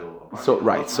Michelangelo. So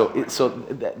right. So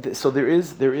there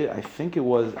is. I think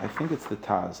it's the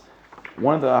Taz.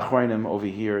 One of the Achrayim over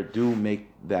here do make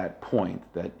that point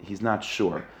that he's not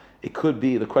sure. It could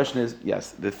be. The question is,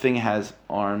 yes, the thing has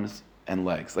arms and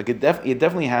legs. Like it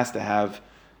definitely has to have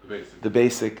the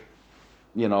basic,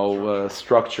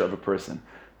 structure of a person.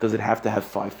 Does it have to have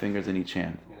 5 fingers in each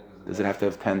hand? Does it have to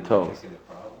have 10 toes?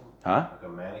 Huh? Like a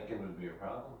mannequin would be a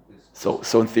problem?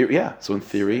 So in theory, yeah. So in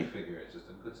theory, Stick figure, it's just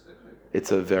a good stick figure.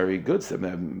 it's a very good step.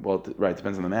 Well, right,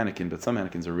 depends on the mannequin, but some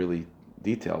mannequins are really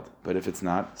detailed. But if it's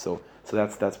not, so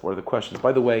that's one of the questions.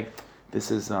 By the way,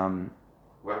 this is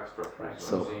Wax structure.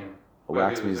 So- Museum. a wax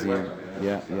Like, it's a museum.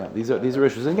 wax- Yeah. These are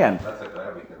issues again. That's like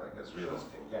everything, like this real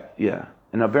estate, yeah. Yeah,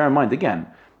 and now bear in mind again,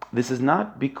 this is not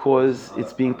because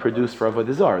it's being produced for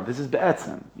avodah zarah. This is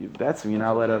be'etzem. Be'etzem, you're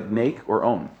not allowed to make or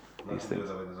own these things.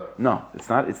 No, it's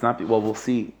not. It's not. Well, we'll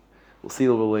see. We'll see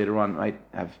a little later on. Might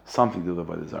have something to do with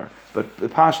avodah zarah, but the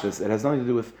pashtus, it has nothing to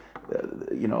do with.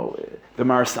 The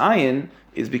Maris Ayin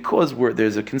is because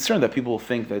there's a concern that people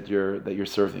think that you're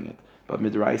serving it. But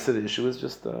midraisa, the issue is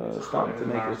just stop to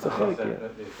make it. It's a chayk, yeah.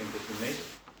 They think that you made it.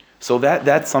 So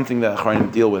that's something that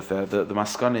Acharayim deal with. The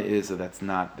maskana is that that's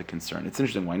not the concern. It's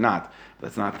interesting, why not?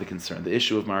 That's not the concern. The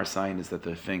issue of Marasayin is that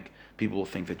people will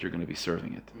think that you're going to be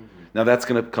serving it. Mm-hmm. Now that's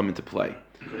going to come into play.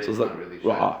 But So it's not really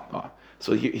sure.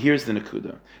 So here's the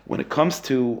nakuda. When it comes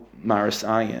to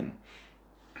Marasayin,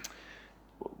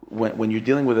 when you're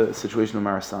dealing with a situation of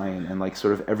Marasayin and like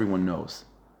sort of everyone knows,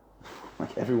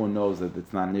 like everyone knows that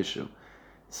it's not an issue,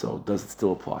 so does it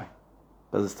still apply?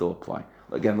 Does it still apply?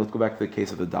 Again, let's go back to the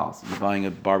case of the dolls. You're buying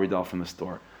a Barbie doll from the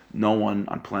store. No one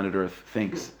on planet Earth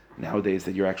thinks nowadays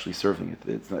that you're actually serving it.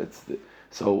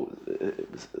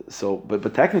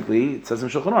 But technically, it says in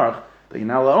Shulchan Aruch that you're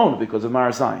not allowed to own it because of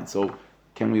Marasayin. So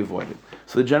can we avoid it?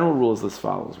 So the general rule is as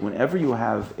follows: whenever you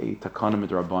have a takana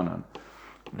midrabanan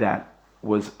that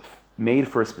was made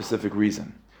for a specific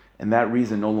reason, and that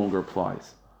reason no longer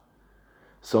applies.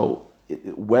 So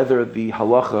whether the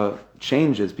halacha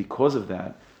changes because of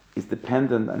that is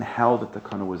dependent on how the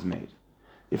takana was made.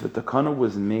 If the takana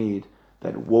was made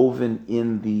that woven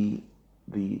in the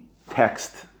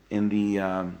text, in the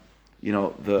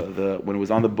when it was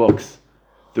on the books,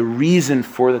 the reason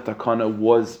for the takana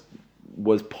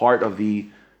was part of the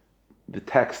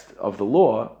text of the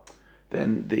law,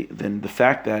 then the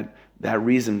fact that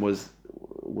reason was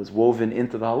woven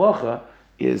into the halacha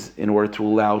is in order to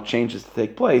allow changes to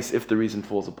take place if the reason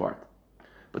falls apart.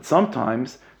 But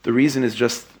sometimes the reason is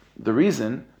just the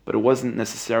reason, but it wasn't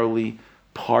necessarily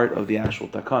part of the actual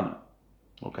takana.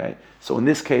 Okay? So in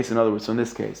this case,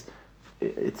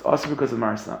 it's also because of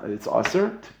Marasa, it's also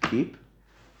to keep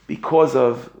because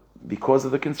of the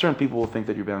concern. People will think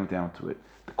that you're bowing down to it.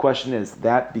 The question is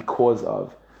that because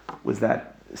of, was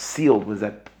that sealed? Was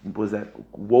that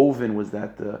woven? Was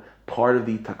that the part of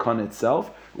the takana itself?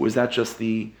 Or was that just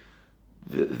the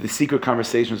secret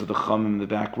conversations of the chum in the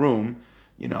back room?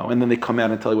 And then they come out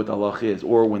and tell you what the halacha is.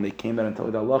 Or when they came out and tell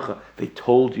you the halacha, they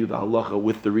told you the halacha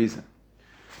with the reason.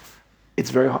 It's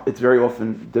very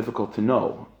often difficult to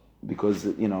know because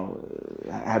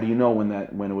how do you know when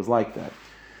it was like that?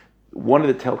 One of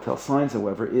the telltale signs,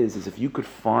 however, is if you could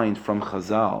find from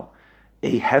Chazal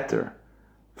a heter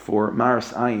for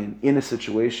Maris Ayin in a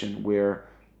situation where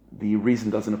the reason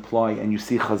doesn't apply and you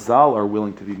see Chazal are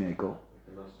willing to be mekel,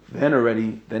 then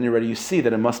already you see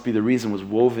that it must be the reason was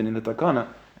woven in the takana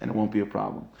and it won't be a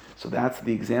problem. So that's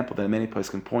the example that many places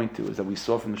can point to, is that we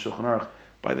saw from the Shulchan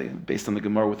Aruch based on the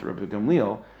Gemara with Rabbi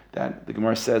Gamliel, that the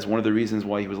Gemara says one of the reasons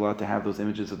why he was allowed to have those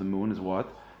images of the moon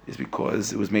is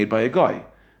because it was made by a guy.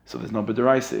 So there's no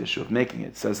b'deraisa issue of making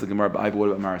it. Says the Gemara, what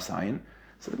about Marasayin?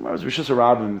 So the Gemara is Rishus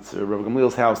Rabbim, it's Rabbi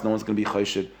Gamliel's house, no one's going to be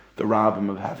chayshid the Rabbim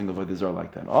of having the Avodah Zarah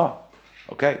like that. Oh,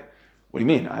 okay. What do you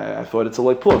mean? I thought it's a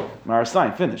like plug.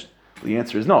 Marasayin, finished. Well, the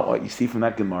answer is no. What you see from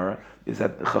that Gemara is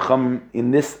that the Chacham,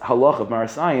 in this halach of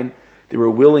Marasayin, they were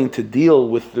willing to deal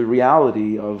with the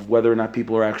reality of whether or not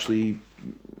people are actually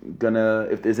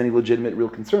if there's any legitimate real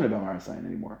concern about Marasayin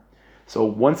anymore. So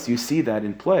once you see that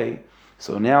in play,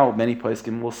 so now many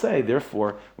poskim will say,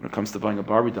 therefore, when it comes to buying a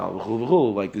Barbie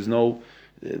doll, like there's no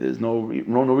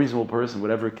reasonable person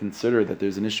would ever consider that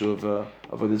there's an issue of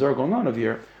a desire going on over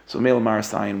here. So male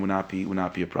Marasayin would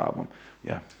not be a problem.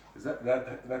 Yeah. Is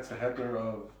that's the heter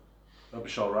of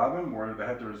Shal Rabim, or the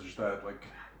heter is just that, like,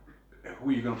 who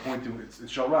are you going to point to? It's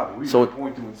Shal Rabim. Who are you going to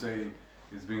point to and say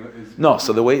is no?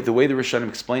 So the way the Rishonim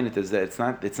explain it is that it's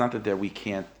not that we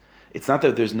can't. It's not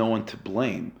that there's no one to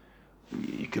blame.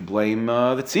 You could blame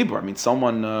the tzibur. I mean,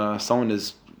 someone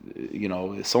is,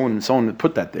 someone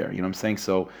put that there. You know what I'm saying?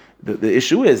 So the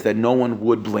issue is that no one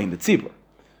would blame the tzibur,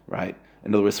 right?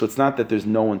 In other words, so it's not that there's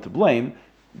no one to blame.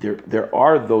 There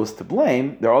are those to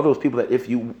blame. There are those people that if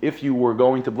you were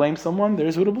going to blame someone,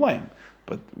 there's who to blame.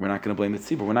 but we're not going to blame the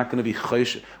tzibur. We're not going to be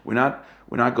chaysh. We're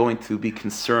not going to be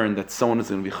concerned that someone is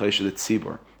going to be chaysh the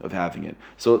tzibur of having it.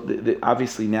 So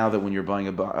obviously now that when you're buying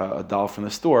a doll from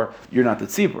the store, you're not the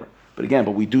tzibur. But again,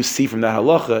 what we do see from that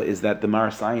halacha is that the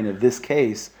marasayin of this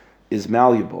case is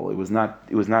malleable. It was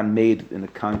not made in a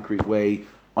concrete way,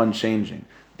 unchanging.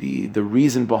 The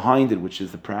reason behind it, which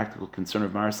is the practical concern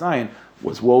of marasayin,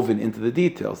 was woven into the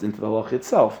details, into the halacha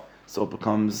itself. So it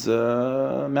becomes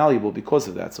malleable because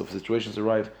of that. So if situations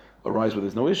arise where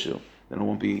there's no issue, then it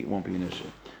won't be an issue.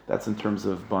 That's in terms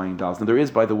of buying dolls. Now there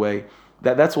is, by the way,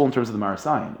 that's all in terms of the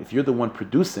marasayin. If you're the one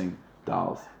producing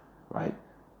dolls, right?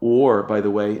 Or, by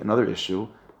the way, another issue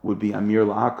would be Amir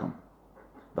La'akum.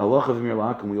 The halacha of Amir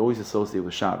La'akum we always associate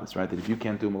with Shabbos, right? That if you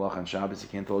can't do malach on Shabbos, you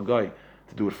can't tell a guy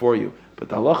to do it for you. But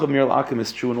the halacha of Amir La'akum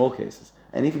is true in all cases.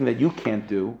 Anything that you can't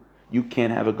do, you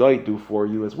can't have a guy do for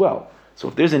you as well. So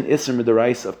if there's an Isser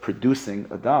Midarais of producing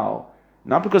a doll,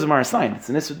 not because of Marasayin, it's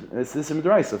an Isser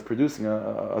Midarais of producing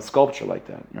a sculpture like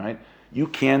that, right? You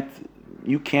can't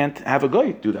have a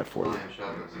guy do that for you.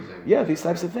 Yeah, these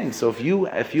types of things. So if you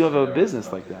have a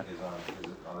business like that, Is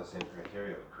on the same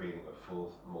criteria of creating a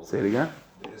full mold. say it again.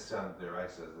 The Islam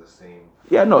Deraisa is the same.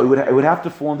 Yeah, no, it would have to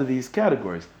fall into these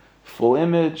categories: full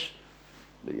image,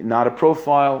 not a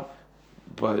profile,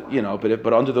 but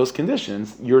but under those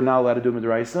conditions, you're not allowed to do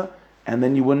midraisa, and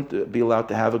then you wouldn't be allowed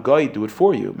to have a guy do it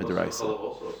for you midraisa.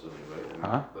 Also assuming,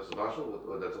 right? Huh? That's bashal,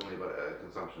 or that's only about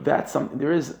consumption. That's something.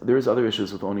 There is other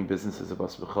issues with owning businesses of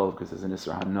Bas B'chol because there's an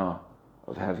Isser Hana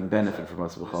of having benefit from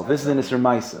Bas B'chol. This is an Isser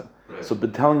Maisa. Right. So,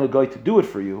 but telling a guy to do it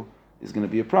for you is going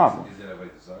to be a problem. Is it a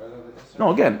Vaidazar?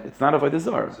 No, again, it's not a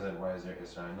Vaidazar. So then why is there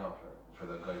Isra enough for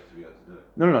the guy to be able to do it?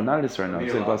 No, not an Isser Hana. I'm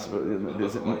saying Bas- Why is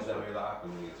there's- that Amir La'akum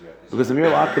when it's Isra? Because Amir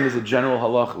La'akim is a general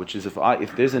halacha, which is if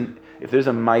there's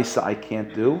a Maisa I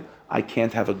can't do, I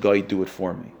can't have a guy do it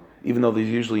for me. Even though there's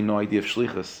usually no idea of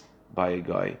shlichus by a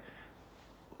guy.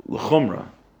 L'chumra,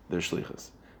 there's shlichus.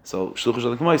 So shlichus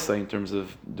like Maisa in terms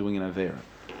of doing an avera.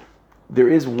 There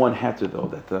is one heter though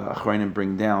that the Achrayim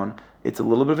bring down. It's a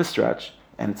little bit of a stretch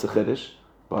and it's a chiddush,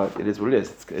 but it is what it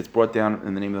is. It's brought down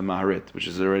in the name of the Maharit, which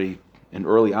is already an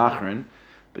early Achron,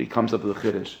 but he comes up with a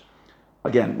chiddush.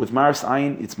 Again, with Maris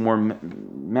Ayin, it's more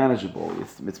manageable.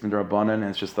 It's midrabanan, and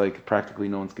it's just like practically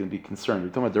no one's going to be concerned. We're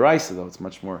talking about deraisa though; it's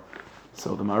much more.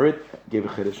 So the Maharit gave a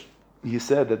chiddush. He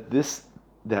said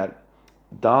that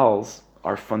dolls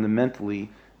are fundamentally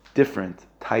different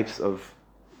types of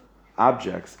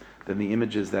objects than the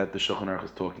images that the Shulchan Aruch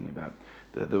is talking about.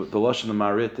 The lashon of the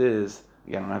Maharit is,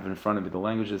 again, I don't have it in front of me. The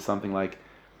language is something like,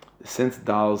 since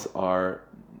dolls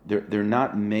they're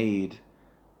not made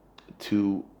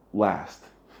to last.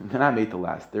 They're not made to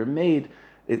last. They're made.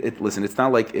 Listen, it's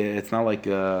not like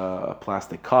a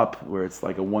plastic cup where it's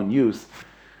like a one use.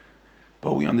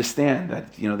 But we understand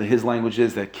that his language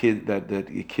is that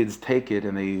kids take it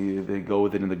and they go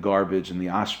with it in the garbage and the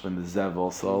ashva and the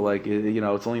zevel. So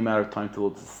it's only a matter of time till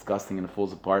it's disgusting and it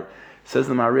falls apart. Says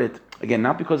the Maharit again,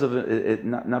 not because of it,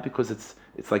 not because it's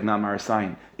like not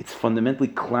marasayin. It's fundamentally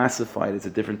classified as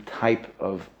a different type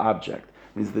of object.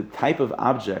 It means the type of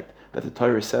object that the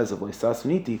Torah says of leisas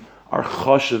niti are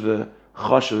chashav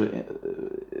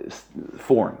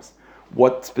forms.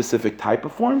 What specific type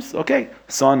of forms? Okay,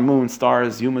 sun, moon,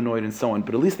 stars, humanoid, and so on.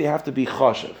 But at least they have to be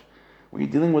chashav. When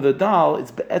you're dealing with a doll,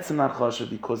 it's be'etzem not chashav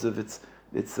because of it's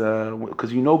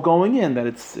because going in that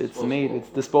it's made, it's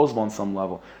disposable on some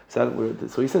level.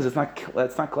 So he says it's not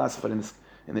classified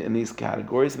in these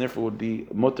categories, and therefore would be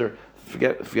mutter.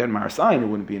 Forget marasayin, it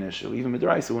wouldn't be an issue. Even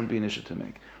midrash, it wouldn't be an issue to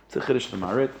make. It's a chiddush of the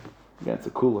Maharit. Yeah, it's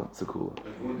a kula.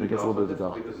 It gets a little bit of the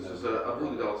doll. Because this is a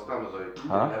voodoo doll.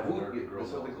 Huh? This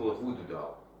is something called a voodoo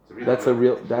doll. That's a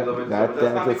real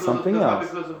that's something else.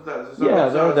 Yeah,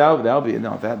 that'll be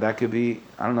that could be.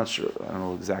 I'm not sure. I don't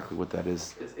know exactly what that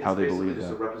is. How they believe that.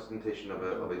 It's a representation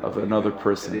of another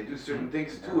person. And they do certain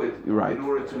things to it Right. in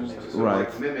order to sort of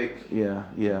Right. mimic.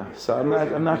 Yeah. So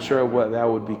I'm not sure what that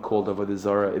would be called avodah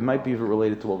zara. It might be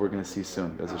related to what we're going to see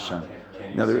soon as a shem.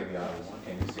 Can Now, you say the opposite?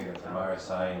 Can you say that the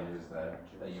Marasayin is that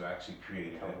you actually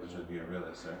created it, which would be a real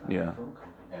Isser? Yeah,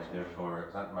 And therefore,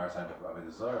 it's not Marasayin of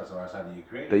Avedazar, it's Marasayin that you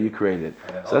created. that you created.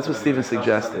 And then So that's what ultimately, Stephen when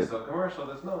it comes to something suggested. so commercial,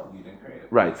 there's no, you didn't create it.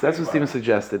 Right, so that's what Stephen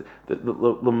suggested.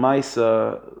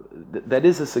 That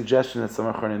is a suggestion that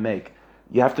some Achronim make.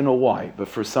 You have to know why, but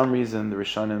for some reason the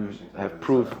Rishonim have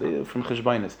proved from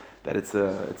Cheshbainis that it's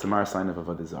a marasayin of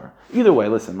avodah zara. Either way,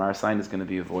 listen, marasayin is going to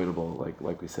be avoidable.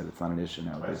 Like we said, it's not an issue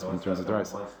now. Right, so in terms of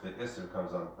once Torah. the Isser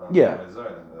comes on Yeah.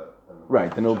 Avedazar, then the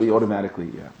Right, then it'll be automatically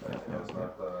It's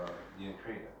not, you didn't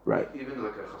create it. Right. Even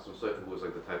like a chasam sofer was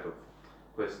like the type of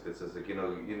question that says like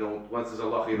once there's a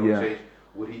law you don't Yeah. change.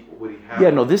 would he have? Yeah,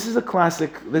 no, this is a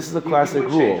classic. This is a classic He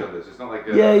would change rule. on this. It's not like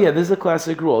Yeah, this is a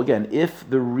classic rule. Again, if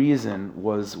the reason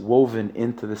was woven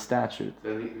into the statute,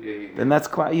 then that's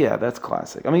that's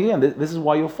classic. I mean, again, this is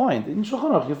why you'll find in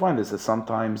Shulchan Aruch you'll find this. That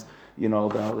sometimes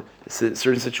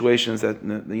certain situations that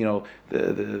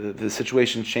the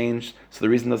situation changed, so the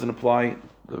reason doesn't apply.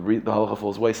 The halacha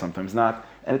falls away. Sometimes not,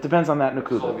 and it depends on that Chal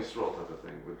nakuda. Yisrael type of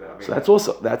thing. With that. I mean, So that's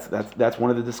also that's one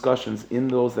of the discussions in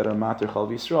those that are mater Chal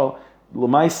Yisrael.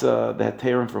 L'maisa, the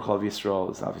heterim for Chal Yisrael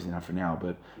is obviously not for now,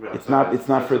 but Right, it's so not that's- it's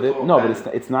not so for it's this. all No, but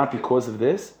bad. it's not because of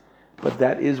this. But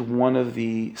that is one of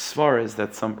the svaras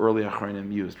that some early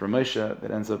achronim used. Ramesha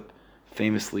that ends up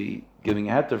famously giving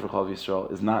a heter for Chal Yisrael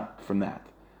is not from that.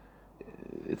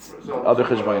 It's So- other so-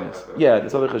 cheshbainis. Yeah,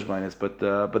 it's other cheshbainis. But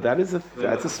that's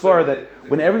a svar that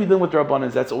whenever you're dealing with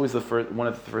rabbanim, that's always one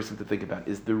of the first things to think about.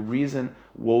 Is the reason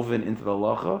woven into the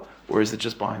halacha, or is it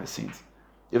just behind the scenes?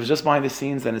 If it's just behind the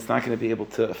scenes, then it's not going to be able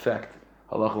to affect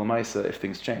halacha l'maisa if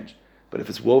things change. But if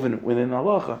it's woven within the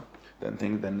halacha,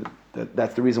 then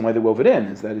that's the reason why they wove it in,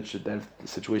 is that that if the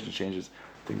situation changes,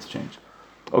 things change.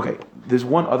 Okay, there's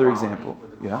one other example.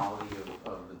 Would the Yeah. quality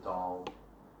of the doll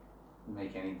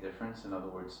make any difference? In other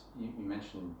words, you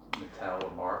mentioned Mattel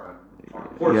or Bar.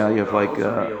 Yeah, you have like those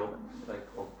are real,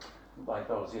 like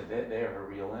those. Yeah, they're a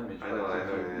real image. I know,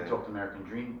 You yeah. talked American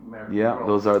Dream, American Yeah, Girl.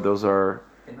 those are.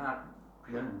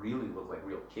 They don't really look like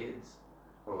real kids,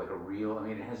 or like a real. I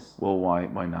mean, it has. Well,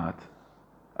 why not?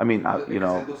 I mean, It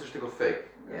looks like a fake.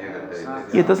 At the end of the day. Yeah,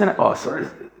 Yeah, it doesn't. Oh, so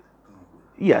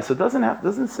it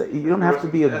doesn't say you don't have to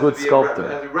be a good It sculptor.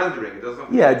 has a rendering. It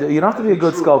doesn't. Yeah, you don't have to be a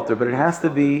good sculptor, but it has to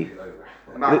be.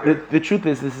 Not The truth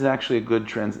is, this is actually a good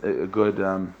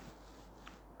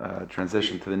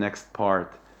transition to the next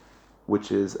part,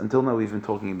 which is until now we've been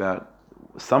talking about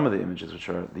some of the images, which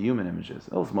are the human images.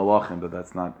 Oh, it's malachim, but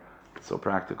that's not so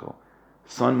practical.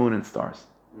 Sun, moon, and stars.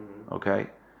 Okay,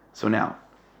 so now,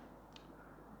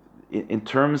 in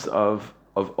terms of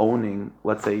owning,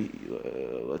 let's say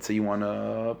you want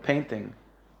a painting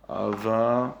of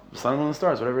sun, moon, and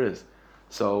stars, whatever it is.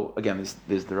 So again,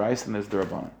 there's the rice and there's the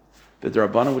rabbanon. The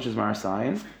Darabanan, which is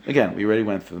Marasayan, again, we already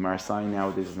went through the Marasayan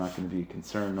nowadays is not going to be a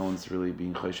concern. No one's really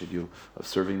being choshed you of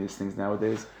serving these things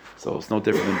nowadays. So it's no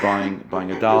different than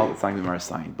buying a doll. It's not going to be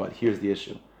Marasayan. But here's the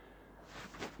issue.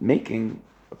 Making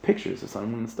pictures of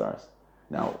sun, moon, and stars.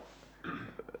 Now,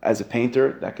 as a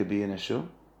painter, that could be an issue,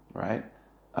 right?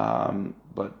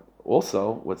 But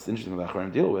also, what's interesting that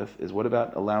Achronim deal with is what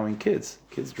about allowing kids?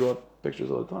 Kids draw pictures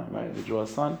all the time, right? They draw a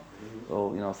sun,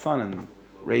 sun and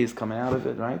rays coming out of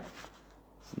it, right?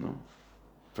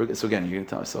 So again, you're going to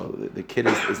tell. So the kid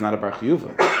is not a bar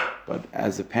chiyuva, but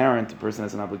as a parent, the person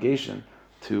has an obligation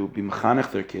to be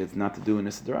mechanech their kids not to do an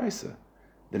issa d'oraisa.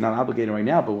 They're not obligated right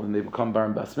now, but when they become bar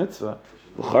and bas mitzvah,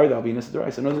 l'char that'll be an issa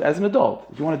d'oraisa. No, as an adult,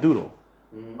 if you want to doodle,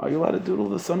 are you allowed to doodle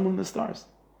the sun, moon, and the stars?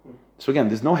 So again,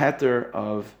 there's no heter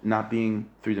of not being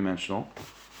three-dimensional.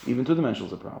 Even two-dimensional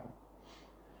is a problem.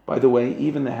 By the way,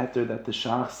 even the heter that the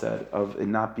Shach said of it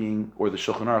not being, or the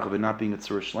Shulchan Aruch of it not being a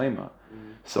tzur shlema.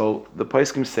 So the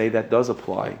Paiskim say that does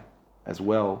apply as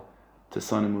well to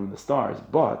sun and moon and the stars.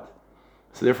 But,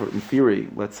 so therefore, in theory,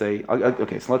 let's say,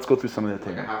 okay, so let's go through some of the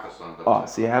like a heter. half a sun.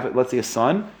 So you have it, let's say a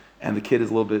sun, and the kid is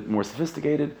a little bit more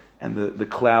sophisticated, and the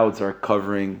clouds are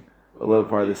covering a little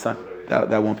part of the sun.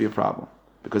 That won't be a problem,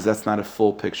 because that's not a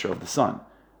full picture of the sun.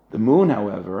 The moon,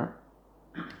 however,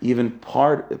 even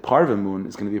part of a moon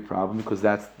is going to be a problem because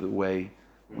that's the way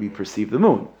we perceive the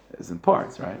moon, is in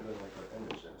parts, right?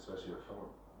 Especially a phone.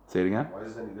 Say it again. Why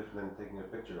is it any different than taking a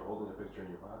picture, or holding a picture in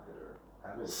your pocket, or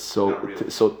having?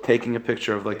 So taking a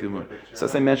picture of like the moon. So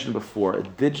as I mentioned before, a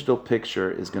digital picture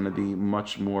is going to be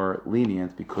much more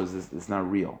lenient because it's not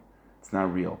real. It's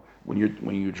not real. When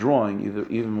you're drawing,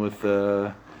 even with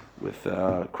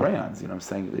crayons, you know what I'm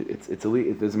saying,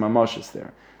 there's a mamashis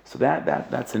there. So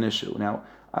that's an issue. Now,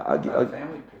 A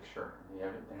family picture.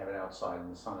 They have it outside,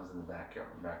 and the sun is in the background.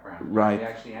 Right. They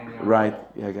actually hang it on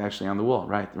right, the wall. yeah, actually on the wall,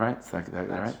 right. It's like that,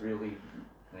 That's right? really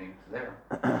things there.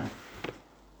 A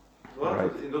lot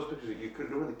of times in those pictures, you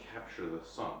couldn't really capture the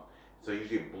sun. So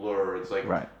usually a blur. It's like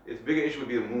Right. It's a bigger issue would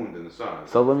be the moon than the sun.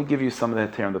 So let me give you some of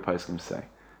that term the Paiskim say.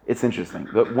 It's interesting.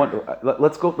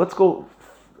 Let's go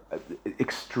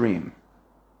extreme.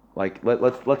 Like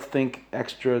let's think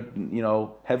extra,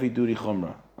 heavy duty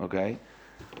chumrah. Okay,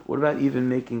 what about even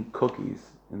making cookies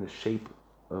in the shape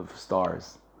of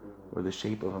stars or the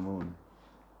shape of a moon?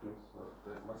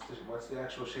 What's the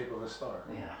actual shape of a star?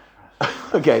 Yeah.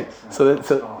 Okay, so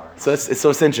Stars.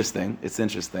 it's interesting. It's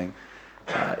interesting.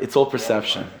 It's all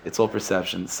perception. It's all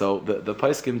perception. So the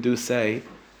Paiskim do say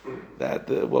that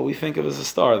what we think of as a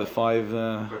star, the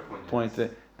 5 point,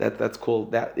 That's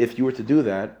called that. If you were to do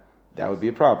that, that would be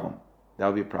a problem. That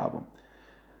would be a problem.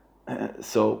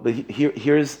 But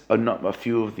here's a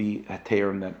few of the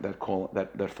heterim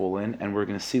that fall in, and we're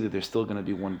going to see that there's still going to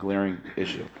be one glaring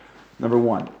issue. Number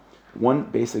one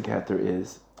basic heter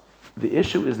is the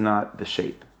issue is not the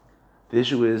shape. The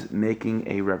issue is making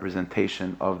a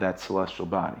representation of that celestial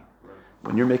body.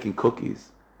 When you're making cookies,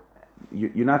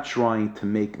 you're not trying to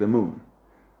make the moon.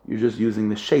 You're just using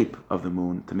the shape of the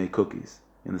moon to make cookies.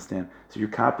 You understand? So you're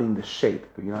copying the shape,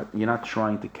 but you're not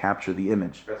trying to capture the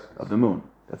image of the moon.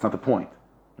 That's not the point,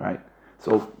 right?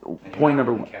 So point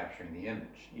number one. Capturing the image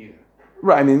either.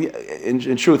 Right. I mean,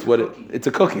 in truth, it's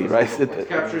a cookie, right? It's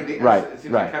capturing the right, essence. It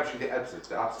seems right. like capturing the essence,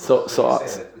 the absolute. So You're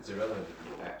saying that it's irrelevant if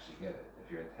you actually get it,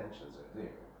 if your intentions are there.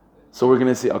 So we're going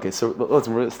to see. Okay, so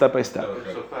listen, we're step by step. So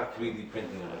it's So like 3D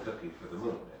printing of a cookie for the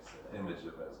moon. It's an image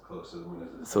of as close to the moon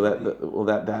as it's So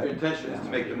Your intention is to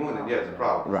make the moon, and yeah, it's a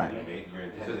problem. Right. Your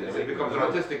So intention. it becomes an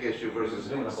artistic issue versus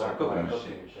Doing a a black cookie. and white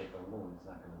shape of the moon is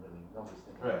not going to really, nobody's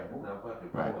thinking Right. of the moon. No, but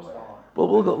the Right. problem is-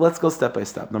 Well, let's go step by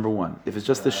step. Number one, if it's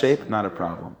just the shape, not a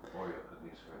problem. Oreo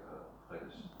cookies for the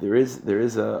players. There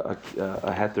is a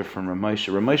heter from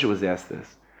Ramesha. Ramesha was asked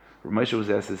this. Ramesha was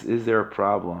asked this: is there a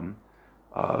problem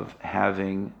of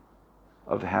having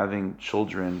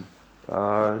children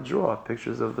draw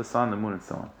pictures of the sun, the moon, and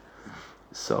so on?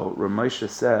 So Ramesha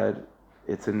said,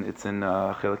 it's in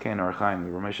Chilukei Orach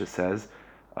Chaim. Ramesha says,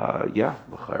 yeah,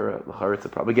 l'chara it's a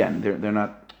problem. Again, they're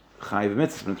not chayiv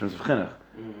mitzvahs, but in terms of chinuch,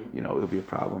 it'll be a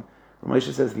problem.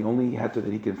 Ramesha says the only heter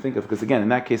that he can think of, because again, in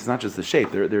that case, it's not just the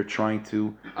shape. They're trying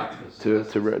to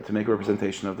make a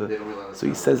representation of They the. don't really So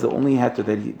he says the only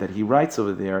heter that he writes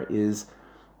over there is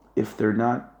if they're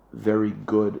not very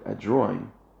good at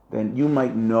drawing, then you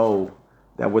might know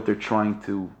that what they're trying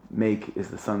to make is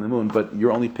the sun and the moon, but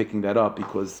you're only picking that up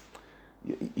because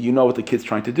you know what the kid's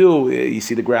trying to do. You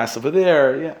see the grass over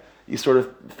there, yeah. You sort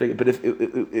of figure. But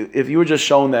if you were just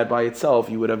shown that by itself,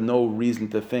 you would have no reason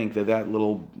to think that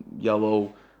little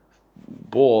yellow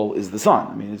ball is the sun.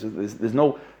 I mean, there's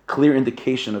no clear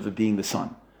indication of it being the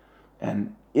sun.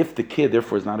 And if the kid,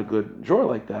 therefore, is not a good drawer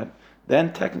like that,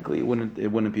 then technically it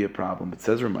wouldn't be a problem. It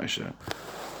says Ramesha.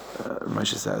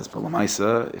 Ramesha says, but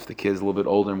Lamaisa, if the kid's a little bit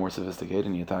older and more sophisticated,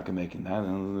 and you're talking making that,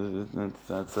 then it's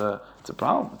a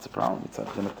problem. It's a problem. It's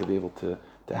enough to be able to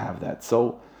have that.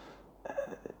 So,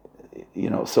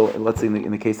 so let's say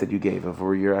in the case that you gave of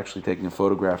where you're actually taking a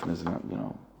photograph and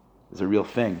is a real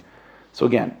thing. So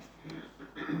again,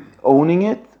 owning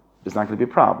it is not going to be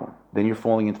a problem. Then you're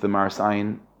falling into the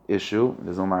Marasayan issue.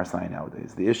 There's no Marasayan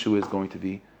nowadays. The issue is going to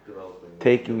be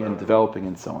taking and developing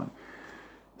and so on.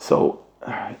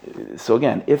 So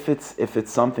again, if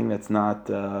it's something that's not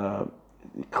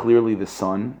clearly the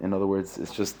sun, in other words,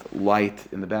 it's just light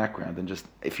in the background, and just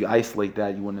if you isolate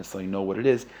that, you wouldn't necessarily know what it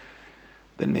is.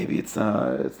 Then maybe it's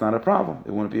not a problem.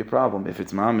 It wouldn't be a problem. If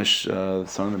it's mamish, the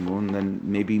sun and the moon, then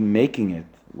maybe making it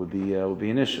would be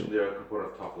an issue. There are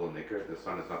components of tafel and nikr. The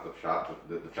sun is not the shot.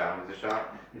 The family is the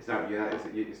shot. It's not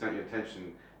your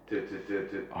intention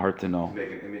to hard to know.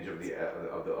 make an image of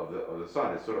the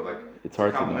sun. It's sort of like It's hard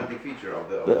a to know. complementing feature of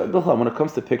the. When it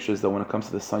comes to pictures, though, when it comes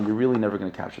to the sun, you're really never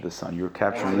going to capture the sun. You're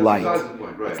capturing That's light. besides the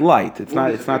point, right. It's light. It's Moon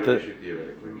not. is It's a not bigger the. issue,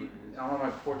 theoretically. On my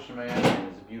porch in Miami, there's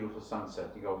a beautiful sunset.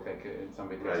 You go take it, and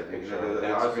somebody takes a Right, picture. you know, the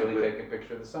That's odds really of it- taking a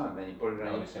picture of the sun. Then you put it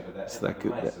No, on you said, but that, So that the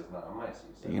could- mice is not a mice. You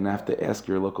said. You're gonna have to ask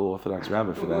your local Orthodox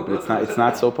rabbi for that, but it's not. It's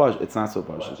not so posh. It's not so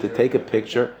posh to take a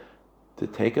picture. To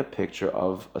take a picture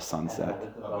of a sunset,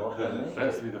 It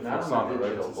has to be the full sun,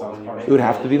 right? It's the sun's partially it would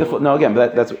have to be the full. No, again,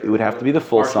 but it would have to be the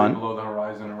full sun. below the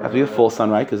horizon. Or Have to be the full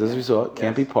sun, right? Because as we saw, it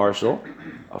can't be partial.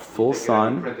 A full Take it out,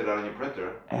 sun, print it out on your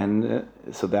printer. and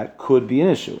so that could be an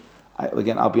issue.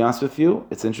 Again, I'll be honest with you.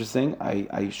 It's interesting.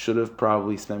 I should have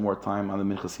probably spent more time on the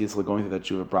Minchas Yisrael going through that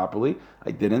tshuva properly. I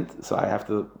didn't, so I have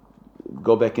to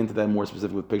go back into that more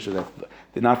specific with pictures. I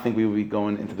did not think we would be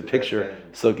going into the picture.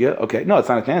 So yeah, okay, no, it's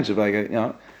not a tangent,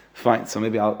 but fine. So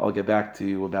maybe I'll get back to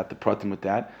you about the pratim with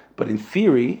that. But in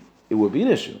theory, it would be an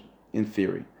issue. In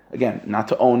theory, again, not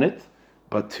to own it,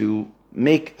 but to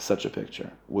make such a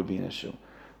picture would be an issue.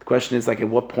 The question is, at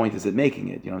what point is it making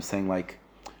it? You know what I'm saying?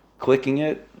 Clicking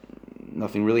it,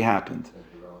 nothing really happened.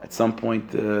 At some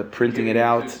point, printing it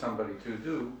out. Somebody to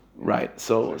do. Right.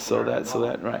 So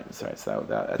that right. Sorry. So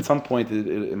that at some point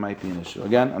it might be an issue.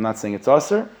 Again, I'm not saying it's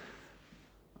usher.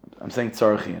 I'm saying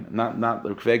tzarachian. Not the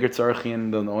Kveger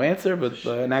tzarachian. No answer, but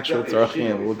an actual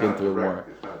tzarachian. We'll look into it more.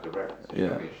 It's not direct. It's Yeah.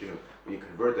 definitely a shinu. When you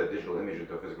convert that digital image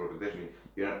into a physical condition,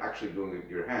 you're not actually doing it with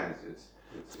your hands.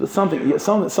 It's But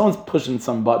someone's pushing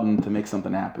some button to make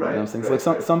something happen. You know what I'm saying? It's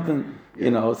like something.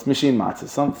 It's machine matzah.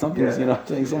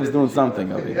 Something's. Someone's doing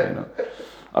something over here.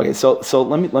 Okay, so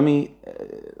let me.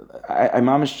 I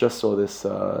mamish just saw this,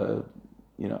 an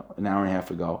hour and a half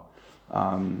ago,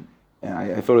 and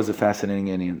I thought it was a fascinating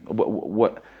Indian.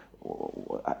 What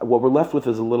we're left with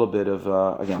is a little bit of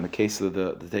again the case of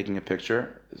the taking a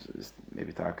picture is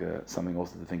maybe something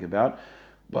also to think about.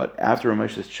 But after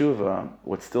Ramesh's tshuva,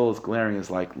 what still is glaring is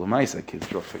like Lamaisa kids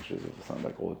draw pictures of something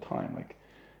like all the time, like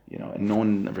and no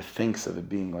one ever thinks of it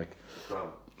being like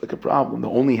a problem. The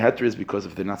only heter is because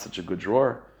if they're not such a good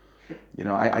drawer.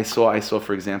 I saw,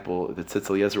 for example, the Tzitz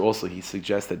Eliezer also, he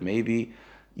suggests that maybe,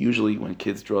 usually when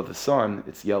kids draw the sun,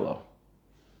 it's yellow.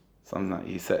 Sun's not,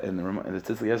 he said, and the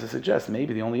Tzitz Eliezer suggests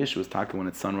maybe the only issue is talking when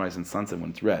it's sunrise and sunset when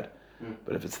it's red.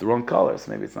 But if it's the wrong colors,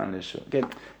 maybe it's not an issue. Again,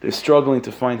 they're struggling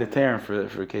to find a term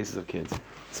for cases of kids.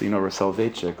 So, Rav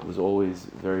Soloveitchik was always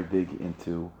very big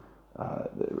into,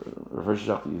 Rav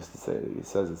Shach used to say, he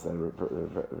says it's that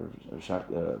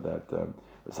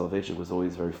Soloveitchik was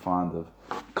always very fond of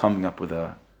coming up with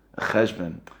a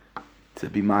cheshbon to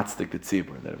be matzdik the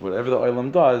tzibur. That whatever the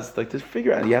olam does, like to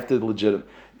figure out, it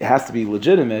has to be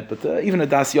legitimate, but even a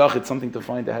das yachid, something to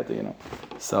find out,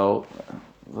 So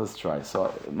let's try.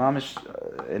 So mamish,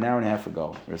 an hour and a half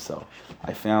ago or so,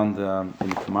 I found in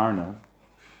Kamarna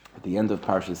at the end of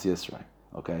Parshas Yisro.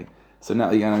 Okay. So now,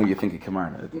 I know you think of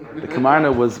Kamarna. The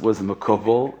Kamarna was a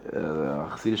Makobel,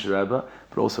 Chassidish Rebbe,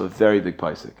 but also a very big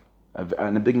paisik.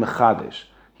 And a big mechadish.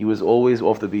 He was always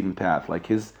off the beaten path. Like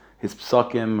his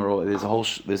psukim, or there's a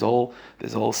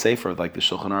whole sefer like the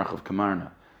Shulchan Aruch of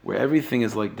Kamarna, where everything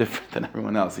is like different than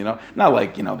everyone else. Not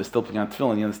like they're still putting on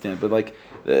tefillin, you understand, but like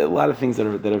a lot of things that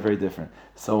are very different.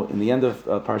 So in the end of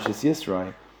Parshas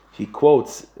Yisro, he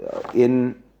quotes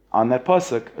on that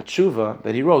pasuk a tshuva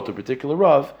that he wrote to a particular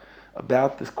rav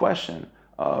about this question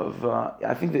of.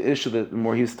 I think the issue that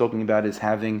more he's talking about is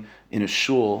having in a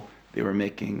shul. They were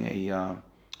making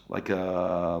like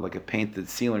a painted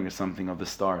ceiling or something of the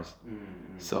stars.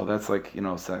 So that's like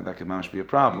so that could manage be a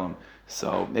problem.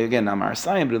 So again, not Mar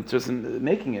Sayim, but it's just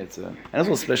making it. And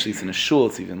also especially it's in a shul,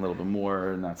 it's even a little bit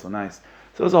more not so nice.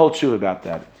 So there's a whole tshuva about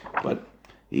that. But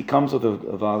he comes with a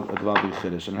Gvaldig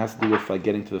Chiddush, and it has to do with like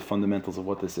getting to the fundamentals of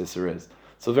what this Isser is.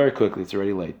 So very quickly, it's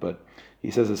already late, but he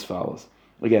says as follows.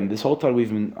 Again, this whole time we've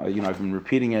been I've been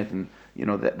repeating it, and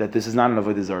that this is not an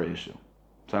Avodah Zarah issue.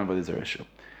 It's not an Avodah Zarah issue.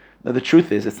 Now the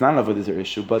truth is, it's not an Avodah Zarah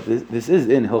issue, but this is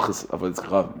in Hilchos Avodas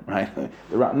Kravim, right?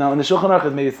 Now in the Shulchan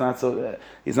Aruch, maybe it's not so.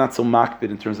 He's not so makbid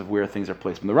in terms of where things are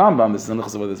placed. But the Rambam, this is in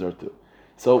Hilchos Avodah Zarah too.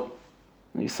 So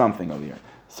something over here.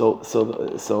 So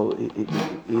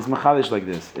he's machadish like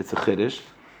this. It's a chiddush.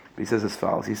 But he says as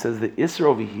follows. He says the Isser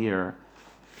over here,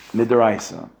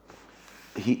 midaraisa.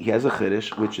 He has a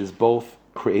chiddush which is both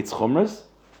creates chumras,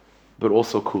 but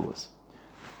also kulas.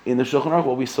 In the Shulchan Aruch,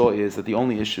 what we saw is that the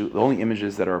only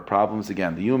images that are problems,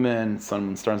 again, the human, sun,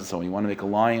 moon, stars, and so on. You want to make a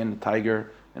lion, a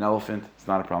tiger, an elephant, it's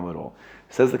not a problem at all.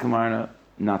 Says the Kamarna,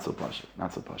 not so pasha.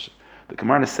 The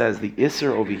Kamarna says the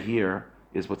Isser over here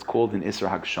is what's called an Isser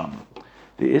Hagshama.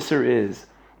 The Isser is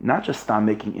not just stop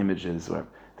making images. The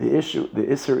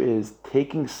Isser is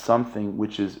taking something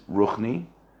which is ruchni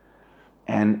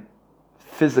and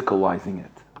physicalizing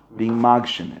it, being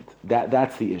magshim it.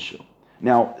 That's the issue.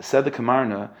 Now, said the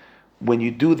Kamarna, when you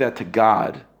do that to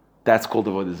God, that's called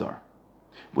Avodah Zarah.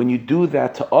 When you do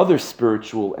that to other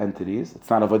spiritual entities, it's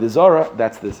not Avodah Zarah,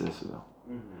 that's this issue.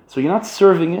 So you're not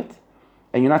serving it,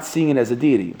 and you're not seeing it as a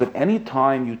deity. But any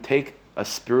time you take a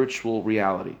spiritual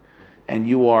reality, and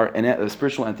you are a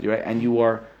spiritual entity, right, and you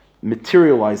are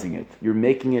materializing it, you're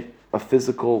making it a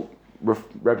physical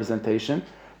representation,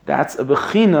 that's a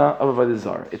bechina of Avodah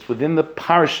Zarah. It's within the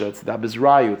parsha, it's the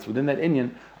abizrayu, it's within that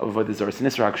inyan of Avodah Zarah. It's an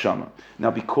Isra Hakshama.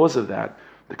 Now, because of that,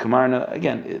 the Kamarna,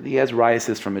 again, he has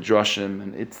riases from Midrashim,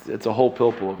 and it's a whole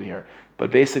pilpul over here.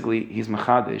 But basically, he's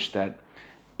machadish that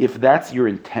if that's your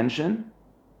intention,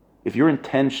 if your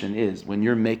intention is when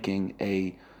you're making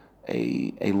a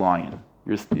lion,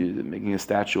 you're making a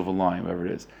statue of a lion, whatever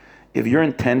it is, if your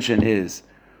intention is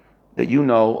that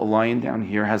a lion down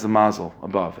here has a mazel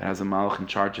above, it has a malach in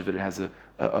charge of it, it has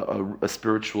a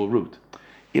spiritual root.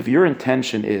 If your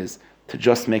intention is to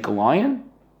just make a lion,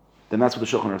 then that's what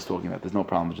the Shulchan Aruch is talking about. There's no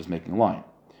problem with just making a lion.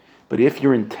 But if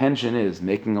your intention is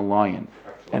making a lion,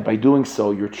 and by doing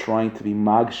so you're trying to be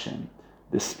magshin,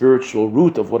 the spiritual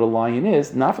root of what a lion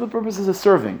is, not for the purposes of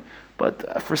serving,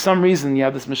 but for some reason you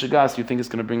have this mishagas, you think it's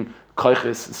going to bring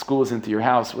koiches, schools into your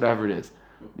house, whatever it is.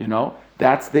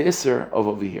 That's the Isser of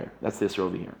over here. That's the Isser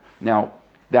over here. Now,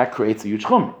 that creates a huge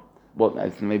chumrah. Well,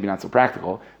 it's maybe not so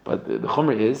practical, but the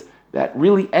chumrah is that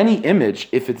really any image,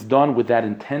 if it's done with that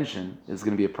intention, is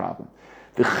going to be a problem.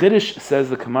 The Chiddush, says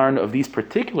the Kamarna, of these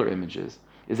particular images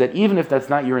is that even if that's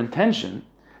not your intention,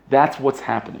 That's what's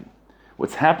happening.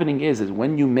 What's happening is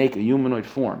when you make a humanoid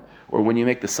form, or when you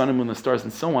make the sun and moon, the stars,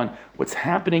 and so on, what's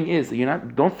happening is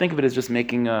that don't think of it as just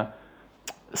making a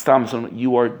stam.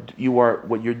 You are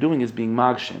what you're doing is being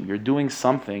magshim. You're doing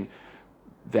something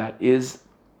that is,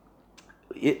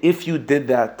 if you did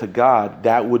that to God,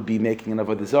 that would be making an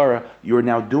avodah zarah. You're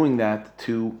now doing that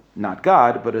to not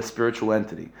God, but a spiritual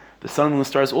entity. The sun and moon, the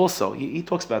stars also. He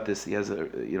talks about this. He has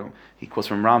he quotes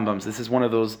from Rambams. This is one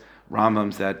of those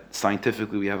Rambams that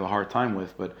scientifically we have a hard time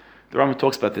with, but the Rambam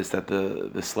talks about this, that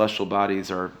the celestial bodies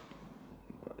are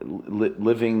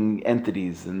living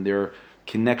entities, and their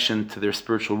connection to their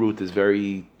spiritual root is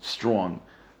very strong.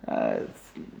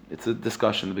 It's a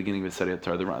discussion at the beginning of the Sariat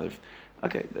Torah.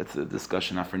 Okay, that's a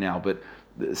discussion, not for now. But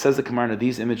it says the Kamarna,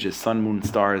 these images, sun, moon,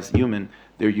 stars, human,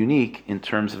 they're unique in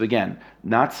terms of, again,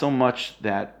 not so much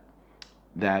that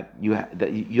you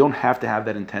don't have to have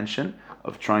that intention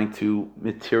of trying to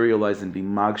materialize and be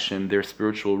magshim their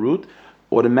spiritual root.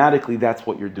 Automatically, that's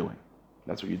what you're doing.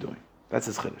 That's what you're doing. That's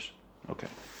his chiddush. Okay.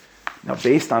 Now,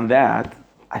 based on that,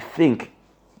 I think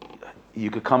you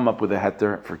could come up with a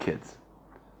heter for kids.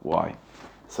 Why?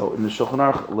 So in the Shulchan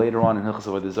Aruch, later on in Hilchos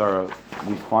Avodah Zarah,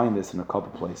 we find this in a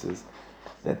couple places,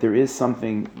 that there is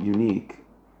something unique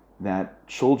that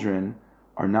children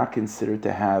are not considered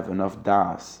to have enough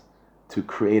das to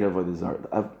create Avodah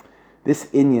Zarah. This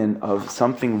inyan of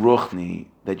something ruchni,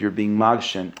 that you're being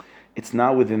magshem, it's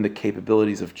not within the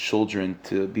capabilities of children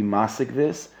to be masik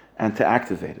this and to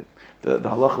activate it. The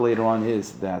halacha later on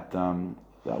is that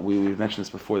we've mentioned this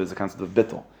before. There's a concept of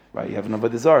bittul, right? You have an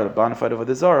avodah zarah, the bona fide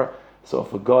avodah zarah. So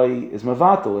if a guy is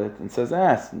mavatal it and says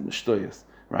shtuyas,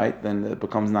 right, then it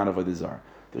becomes not avodah zarah.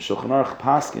 The Shulchan Aruch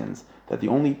paskins that the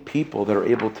only people that are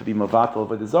able to be mavatal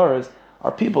avodah zarahs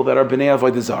are people that are bnei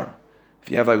avodah zarah.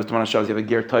 If you have like with Taman Hashavs, you have a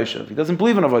ger taishav. He doesn't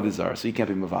believe in avodah zarah, so he can't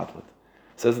be mavatal it.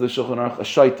 Says the Shulchan Aruch, a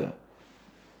shaita.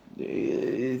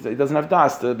 He doesn't have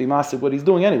das to be masik what he's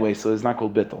doing anyway, so it's not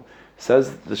called bittul.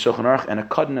 Says the Shulchan Aruch, and a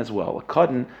kadden as well. A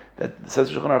kadden that says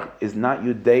the Shulchan Aruch is not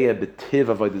yudeya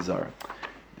b'tiv avodah zarah.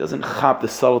 He doesn't chap the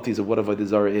subtleties of what avodah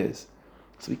zarah is.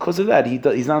 So because of that,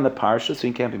 he's not in the parsha, so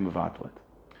he can't be mevatlet.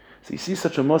 So you see,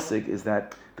 such a musig is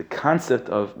that the concept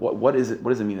of what is it?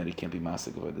 What does it mean that he can't be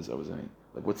masik avodah zarah? What does it mean?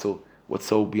 Like what's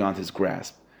so beyond his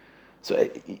grasp? So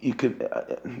you could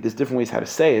there's different ways how to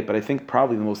say it, but I think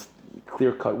probably the most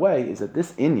clear-cut way is that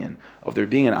this inyan of there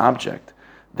being an object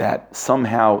that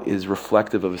somehow is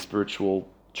reflective of a spiritual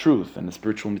truth and a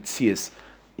spiritual mitzias,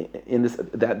 in this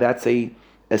that's a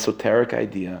esoteric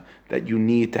idea that you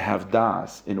need to have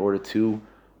das in order to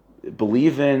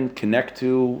believe in, connect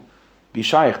to, be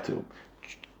shaykh to.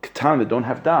 Katan that don't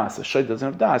have das, a shaykh doesn't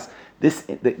have das.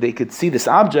 They could see this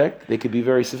object, they could be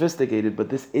very sophisticated, but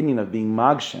this inyan of being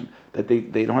magshim, that they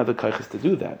don't have the kaychas to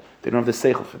do that. They don't have the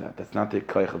seichel for that. That's not the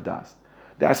kaych of das.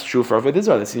 That's true for Avodah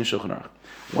Zarah. That's in Shulchan Aruch.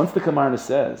 Once the Kamarna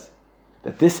says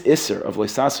that this isser of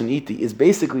leisasun iti is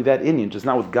basically that inyan, just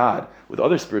not with God, with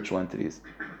other spiritual entities,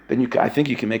 then I think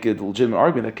you can make a legitimate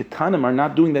argument that ketanim are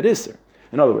not doing that isser.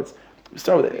 In other words,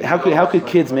 start with it. How could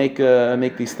kids make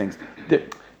these things?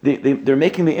 They're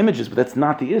making the images, but that's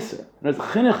not the isser. The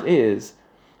chinuch is,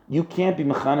 you can't be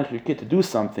mechanech your kid to do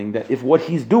something that if what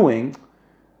he's doing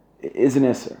is an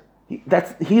isser.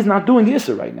 He's not doing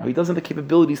isser right now. He doesn't have the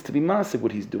capabilities to be masik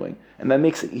what he's doing, and that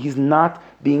makes it, he's not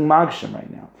being magsham right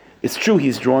now. It's true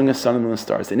he's drawing a sun and moon and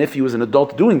stars, and if he was an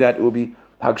adult doing that, it would be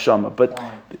hagshama. But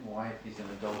why if he's an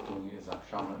adult doing his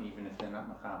hagshama, even if they're not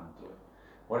mechavan to it?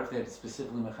 What if they're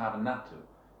specifically mechavan not to?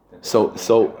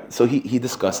 So he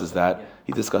discusses that. Yeah.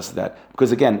 He discusses that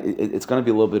because again, it's going to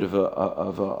be a little bit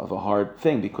of a hard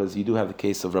thing because you do have the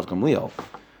case of Rav Gamliel.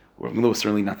 Rav Gamliel was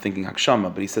certainly not thinking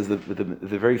Hakshama, but he says that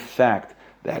the very fact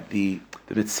that the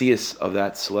mitzias of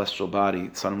that celestial body,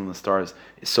 sun, moon, and stars,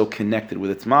 is so connected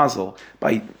with its mazel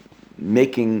by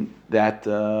making that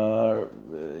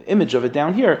image of it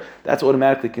down here, that's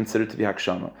automatically considered to be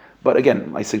Hakshama. But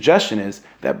again, my suggestion is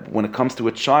that when it comes to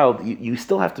a child, you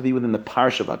still have to be within the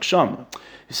parsha of Hakshama.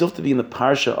 You still have to be in the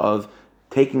parsha of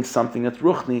taking something that's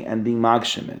ruchni and being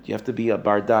magshim it. You have to be a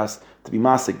bardas to be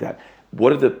masik that.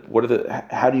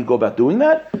 How do you go about doing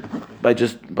that? By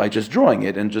just drawing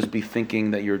it and just be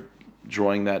thinking that you're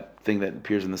drawing that thing that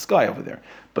appears in the sky over there.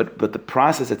 But the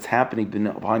process that's happening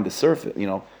behind the surface,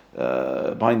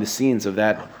 behind the scenes of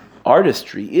that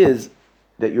artistry is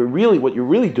that what you're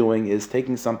really doing is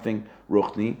taking something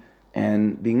ruchni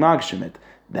and being magshim it.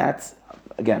 That's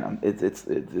again, it's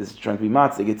trying to be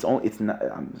matzik.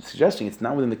 I'm suggesting it's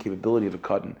not within the capability of a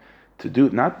kaddish to do.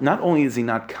 Not only is he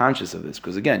not conscious of this,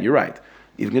 because again, you're right.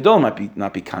 Even Gadol might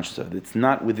not be conscious of it. It's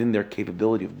not within their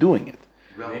capability of doing it.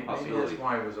 Well, Maybe possibility. that's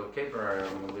why it was okay for Aaron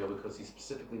Galil, because he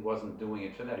specifically wasn't doing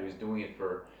it for that. He was doing it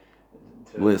for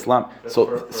Islam.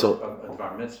 for a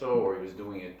bar mitzvah, or he was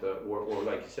doing it, or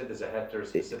like you said, there's a heter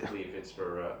specifically if it's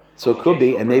for. So it could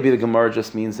be, and maybe the purposes. Gemara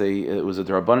just means it was a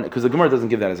Darabanan, because the Gemara doesn't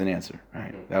give that as an answer,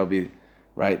 right? That would be,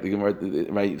 right? The Gemara,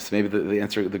 right? So maybe the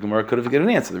answer, the Gemara could have given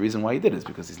an answer. The reason why he did it is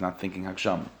because he's not thinking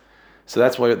Hakshama. So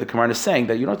that's why the Gemara is saying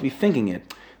that you don't have to be thinking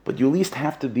it, but you at least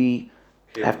have to be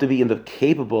in the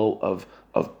capable of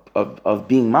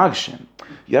being Magshim.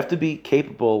 You have to be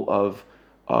capable of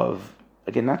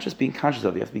again, not just being conscious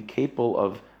of it, you have to be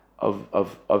capable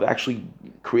of actually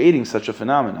creating such a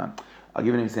phenomenon. I'll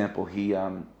give you an example. He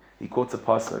quotes a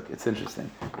pasuk. It's interesting.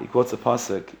 He quotes a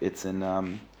pasuk. It's in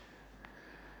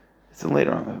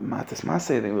later on Matas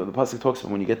Maseh. The pasuk talks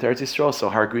about when you get to Eretz Yisrael. So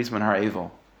Har Grisman, Har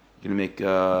Evel. You're going to make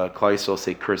Klal Yisrael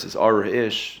say curses. Ara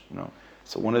Ish.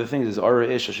 So one of the things is Ara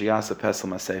Ish Ashiyasa Pesel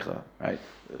Masecha. Right,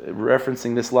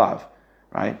 referencing this lav.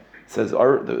 Right, it says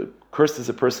the cursed is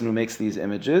a person who makes these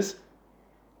images.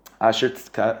 Asher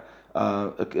Kol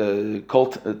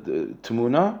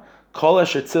Tumuna, Kol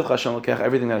Asher Tzivcha Hashem Lekecha,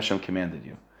 everything that Hashem commanded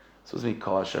you. So what's mean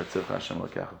Kol Asher Tzivcha Hashem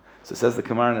Lekecha? So it says the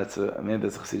Gemara, that's maybe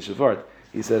that's a Chassidish word.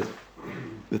 He says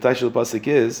the title of the pasuk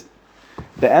is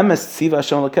the Emes Tziva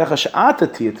Hashem Lekecha She'ata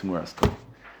Tiyat Tmuras Kol.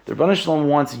 The Rebbeinu Shalom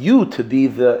wants you to be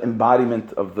the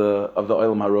embodiment of the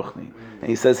Olam HaRuchni. And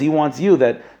he says he wants you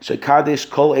that Shekadesh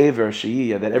Kol Aver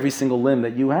Sheyiyah, that every single limb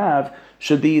that you have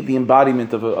should be the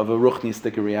embodiment of a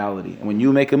Ruchnistic reality. And when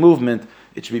you make a movement,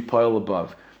 it should be piled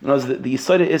above. In other words, the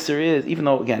Yesod Isser is, even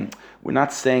though, again, we're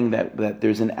not saying that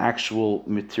there's an actual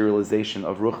materialization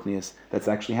of Ruchnius that's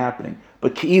actually happening,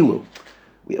 but Ki'ilu.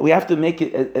 We have to make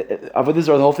it, Avodah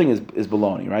Zarah, the whole thing is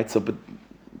baloney, right? So, but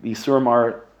the Yisurim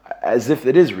are as if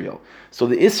it is real. So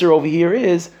the Isser over here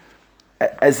is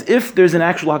as if there's an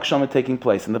actual Hakshama taking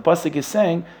place. And the Pasuk is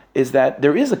saying is that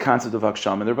there is a concept of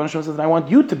Hakshama. And the Rebbeinu Shalom says, I want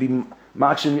you to be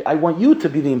Makshim, I want you to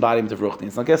be the embodiment of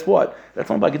Ruchnis. Now guess what? That's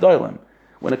not by Gedolim.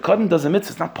 When a Kaddish does a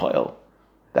mitzvah, it's not Poil.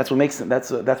 That's what makes him,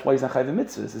 that's why he's not Chayv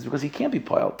mitzvahs, is because he can't be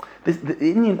Poil. The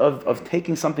Indian of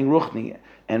taking something Ruchni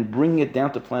and bringing it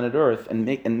down to planet Earth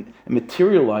and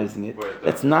materializing it,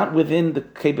 that's not within the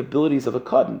capabilities of a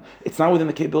Kaddish. It's not within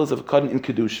the capabilities of a Kaddish in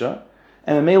Kedusha.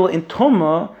 And the Mela in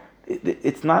Toma,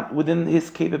 it's not within his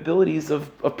capabilities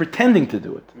of pretending to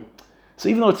do it. So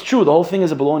even though it's true, the whole thing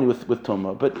is a baloney with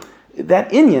Toma, but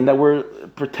that Indian that we're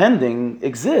pretending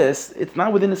exists, it's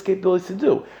not within his capabilities to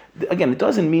do. Again, it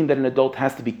doesn't mean that an adult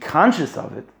has to be conscious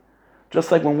of it.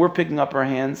 Just like when we're picking up our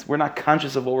hands, we're not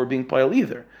conscious of what we're being piled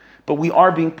either. But we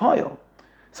are being piled.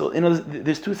 So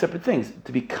there's two separate things.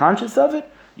 To be conscious of it,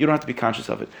 you don't have to be conscious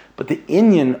of it. But the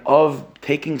Indian of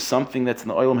taking something that's in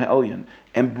the Olam Ha'elyon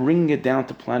and bringing it down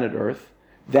to planet Earth,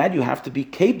 that you have to be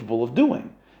capable of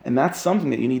doing. And that's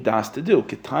something that you need das to do.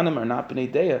 Ketanim are not b'nei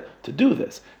deya to do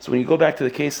this. So when you go back to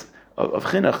the case of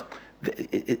chinuch,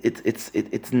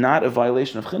 it's not a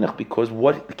violation of chinuch because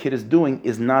what the kid is doing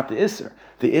is not the isser.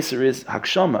 The isser is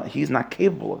hakshama. He's not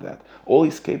capable of that. All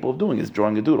he's capable of doing is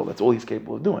drawing a doodle. That's all he's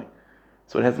capable of doing.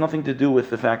 So it has nothing to do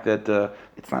with the fact that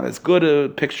it's not as good a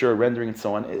picture, a rendering, and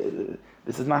so on.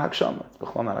 This is not hakshama. It's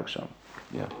b'chol not hakshama.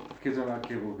 Yeah. If kids are not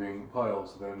capable of being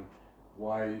piles, then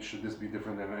why should this be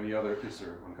different than any other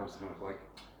isser when it comes to like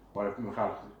why have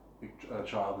a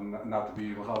child and not to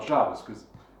be Mechal Shabbos? Because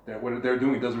what they're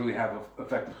doing doesn't really have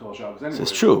effective Mechal Shabbos anyway. So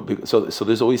it's true. So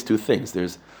there's always two things.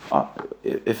 There's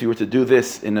if you were to do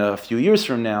this in a few years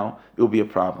from now, it will be a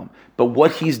problem. But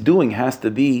what he's doing has to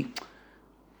be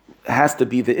the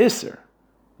isser.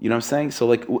 You know what I'm saying? So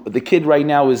like the kid right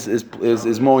now is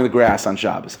mowing the grass on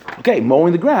Shabbos. Okay,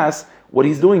 mowing the grass. What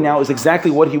he's doing now is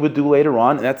exactly what he would do later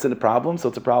on, and that's a problem. So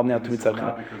it's a problem now to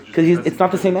because it's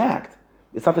not the same act.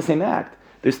 It's not the same act.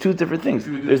 There's two different things.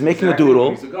 There's making a doodle.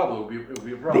 In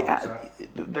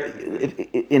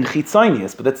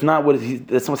chitzonius, but that's not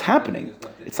that's what's happening.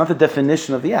 It's not the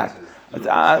definition of the act.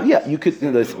 You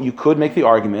could make the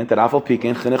argument that afal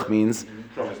pikin chinuch means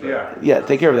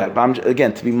take care of that. But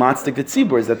again, to be matzdik the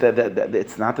tzibur is that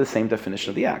it's not the same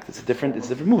definition of the act. It's a different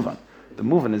move on. The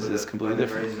movement is completely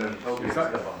different. It's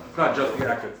not just the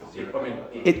act.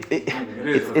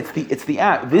 It's the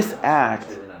act. This act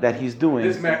that he's doing.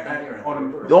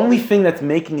 The only thing that's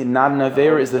making it not an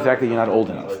avera is the fact that you're not old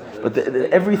enough. But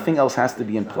everything else has to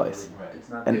be in place.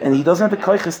 And he doesn't have the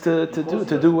kaiches to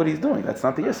do what he's doing. That's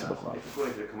not the yisur.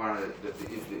 According to the Gemara, the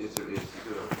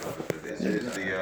Isser is the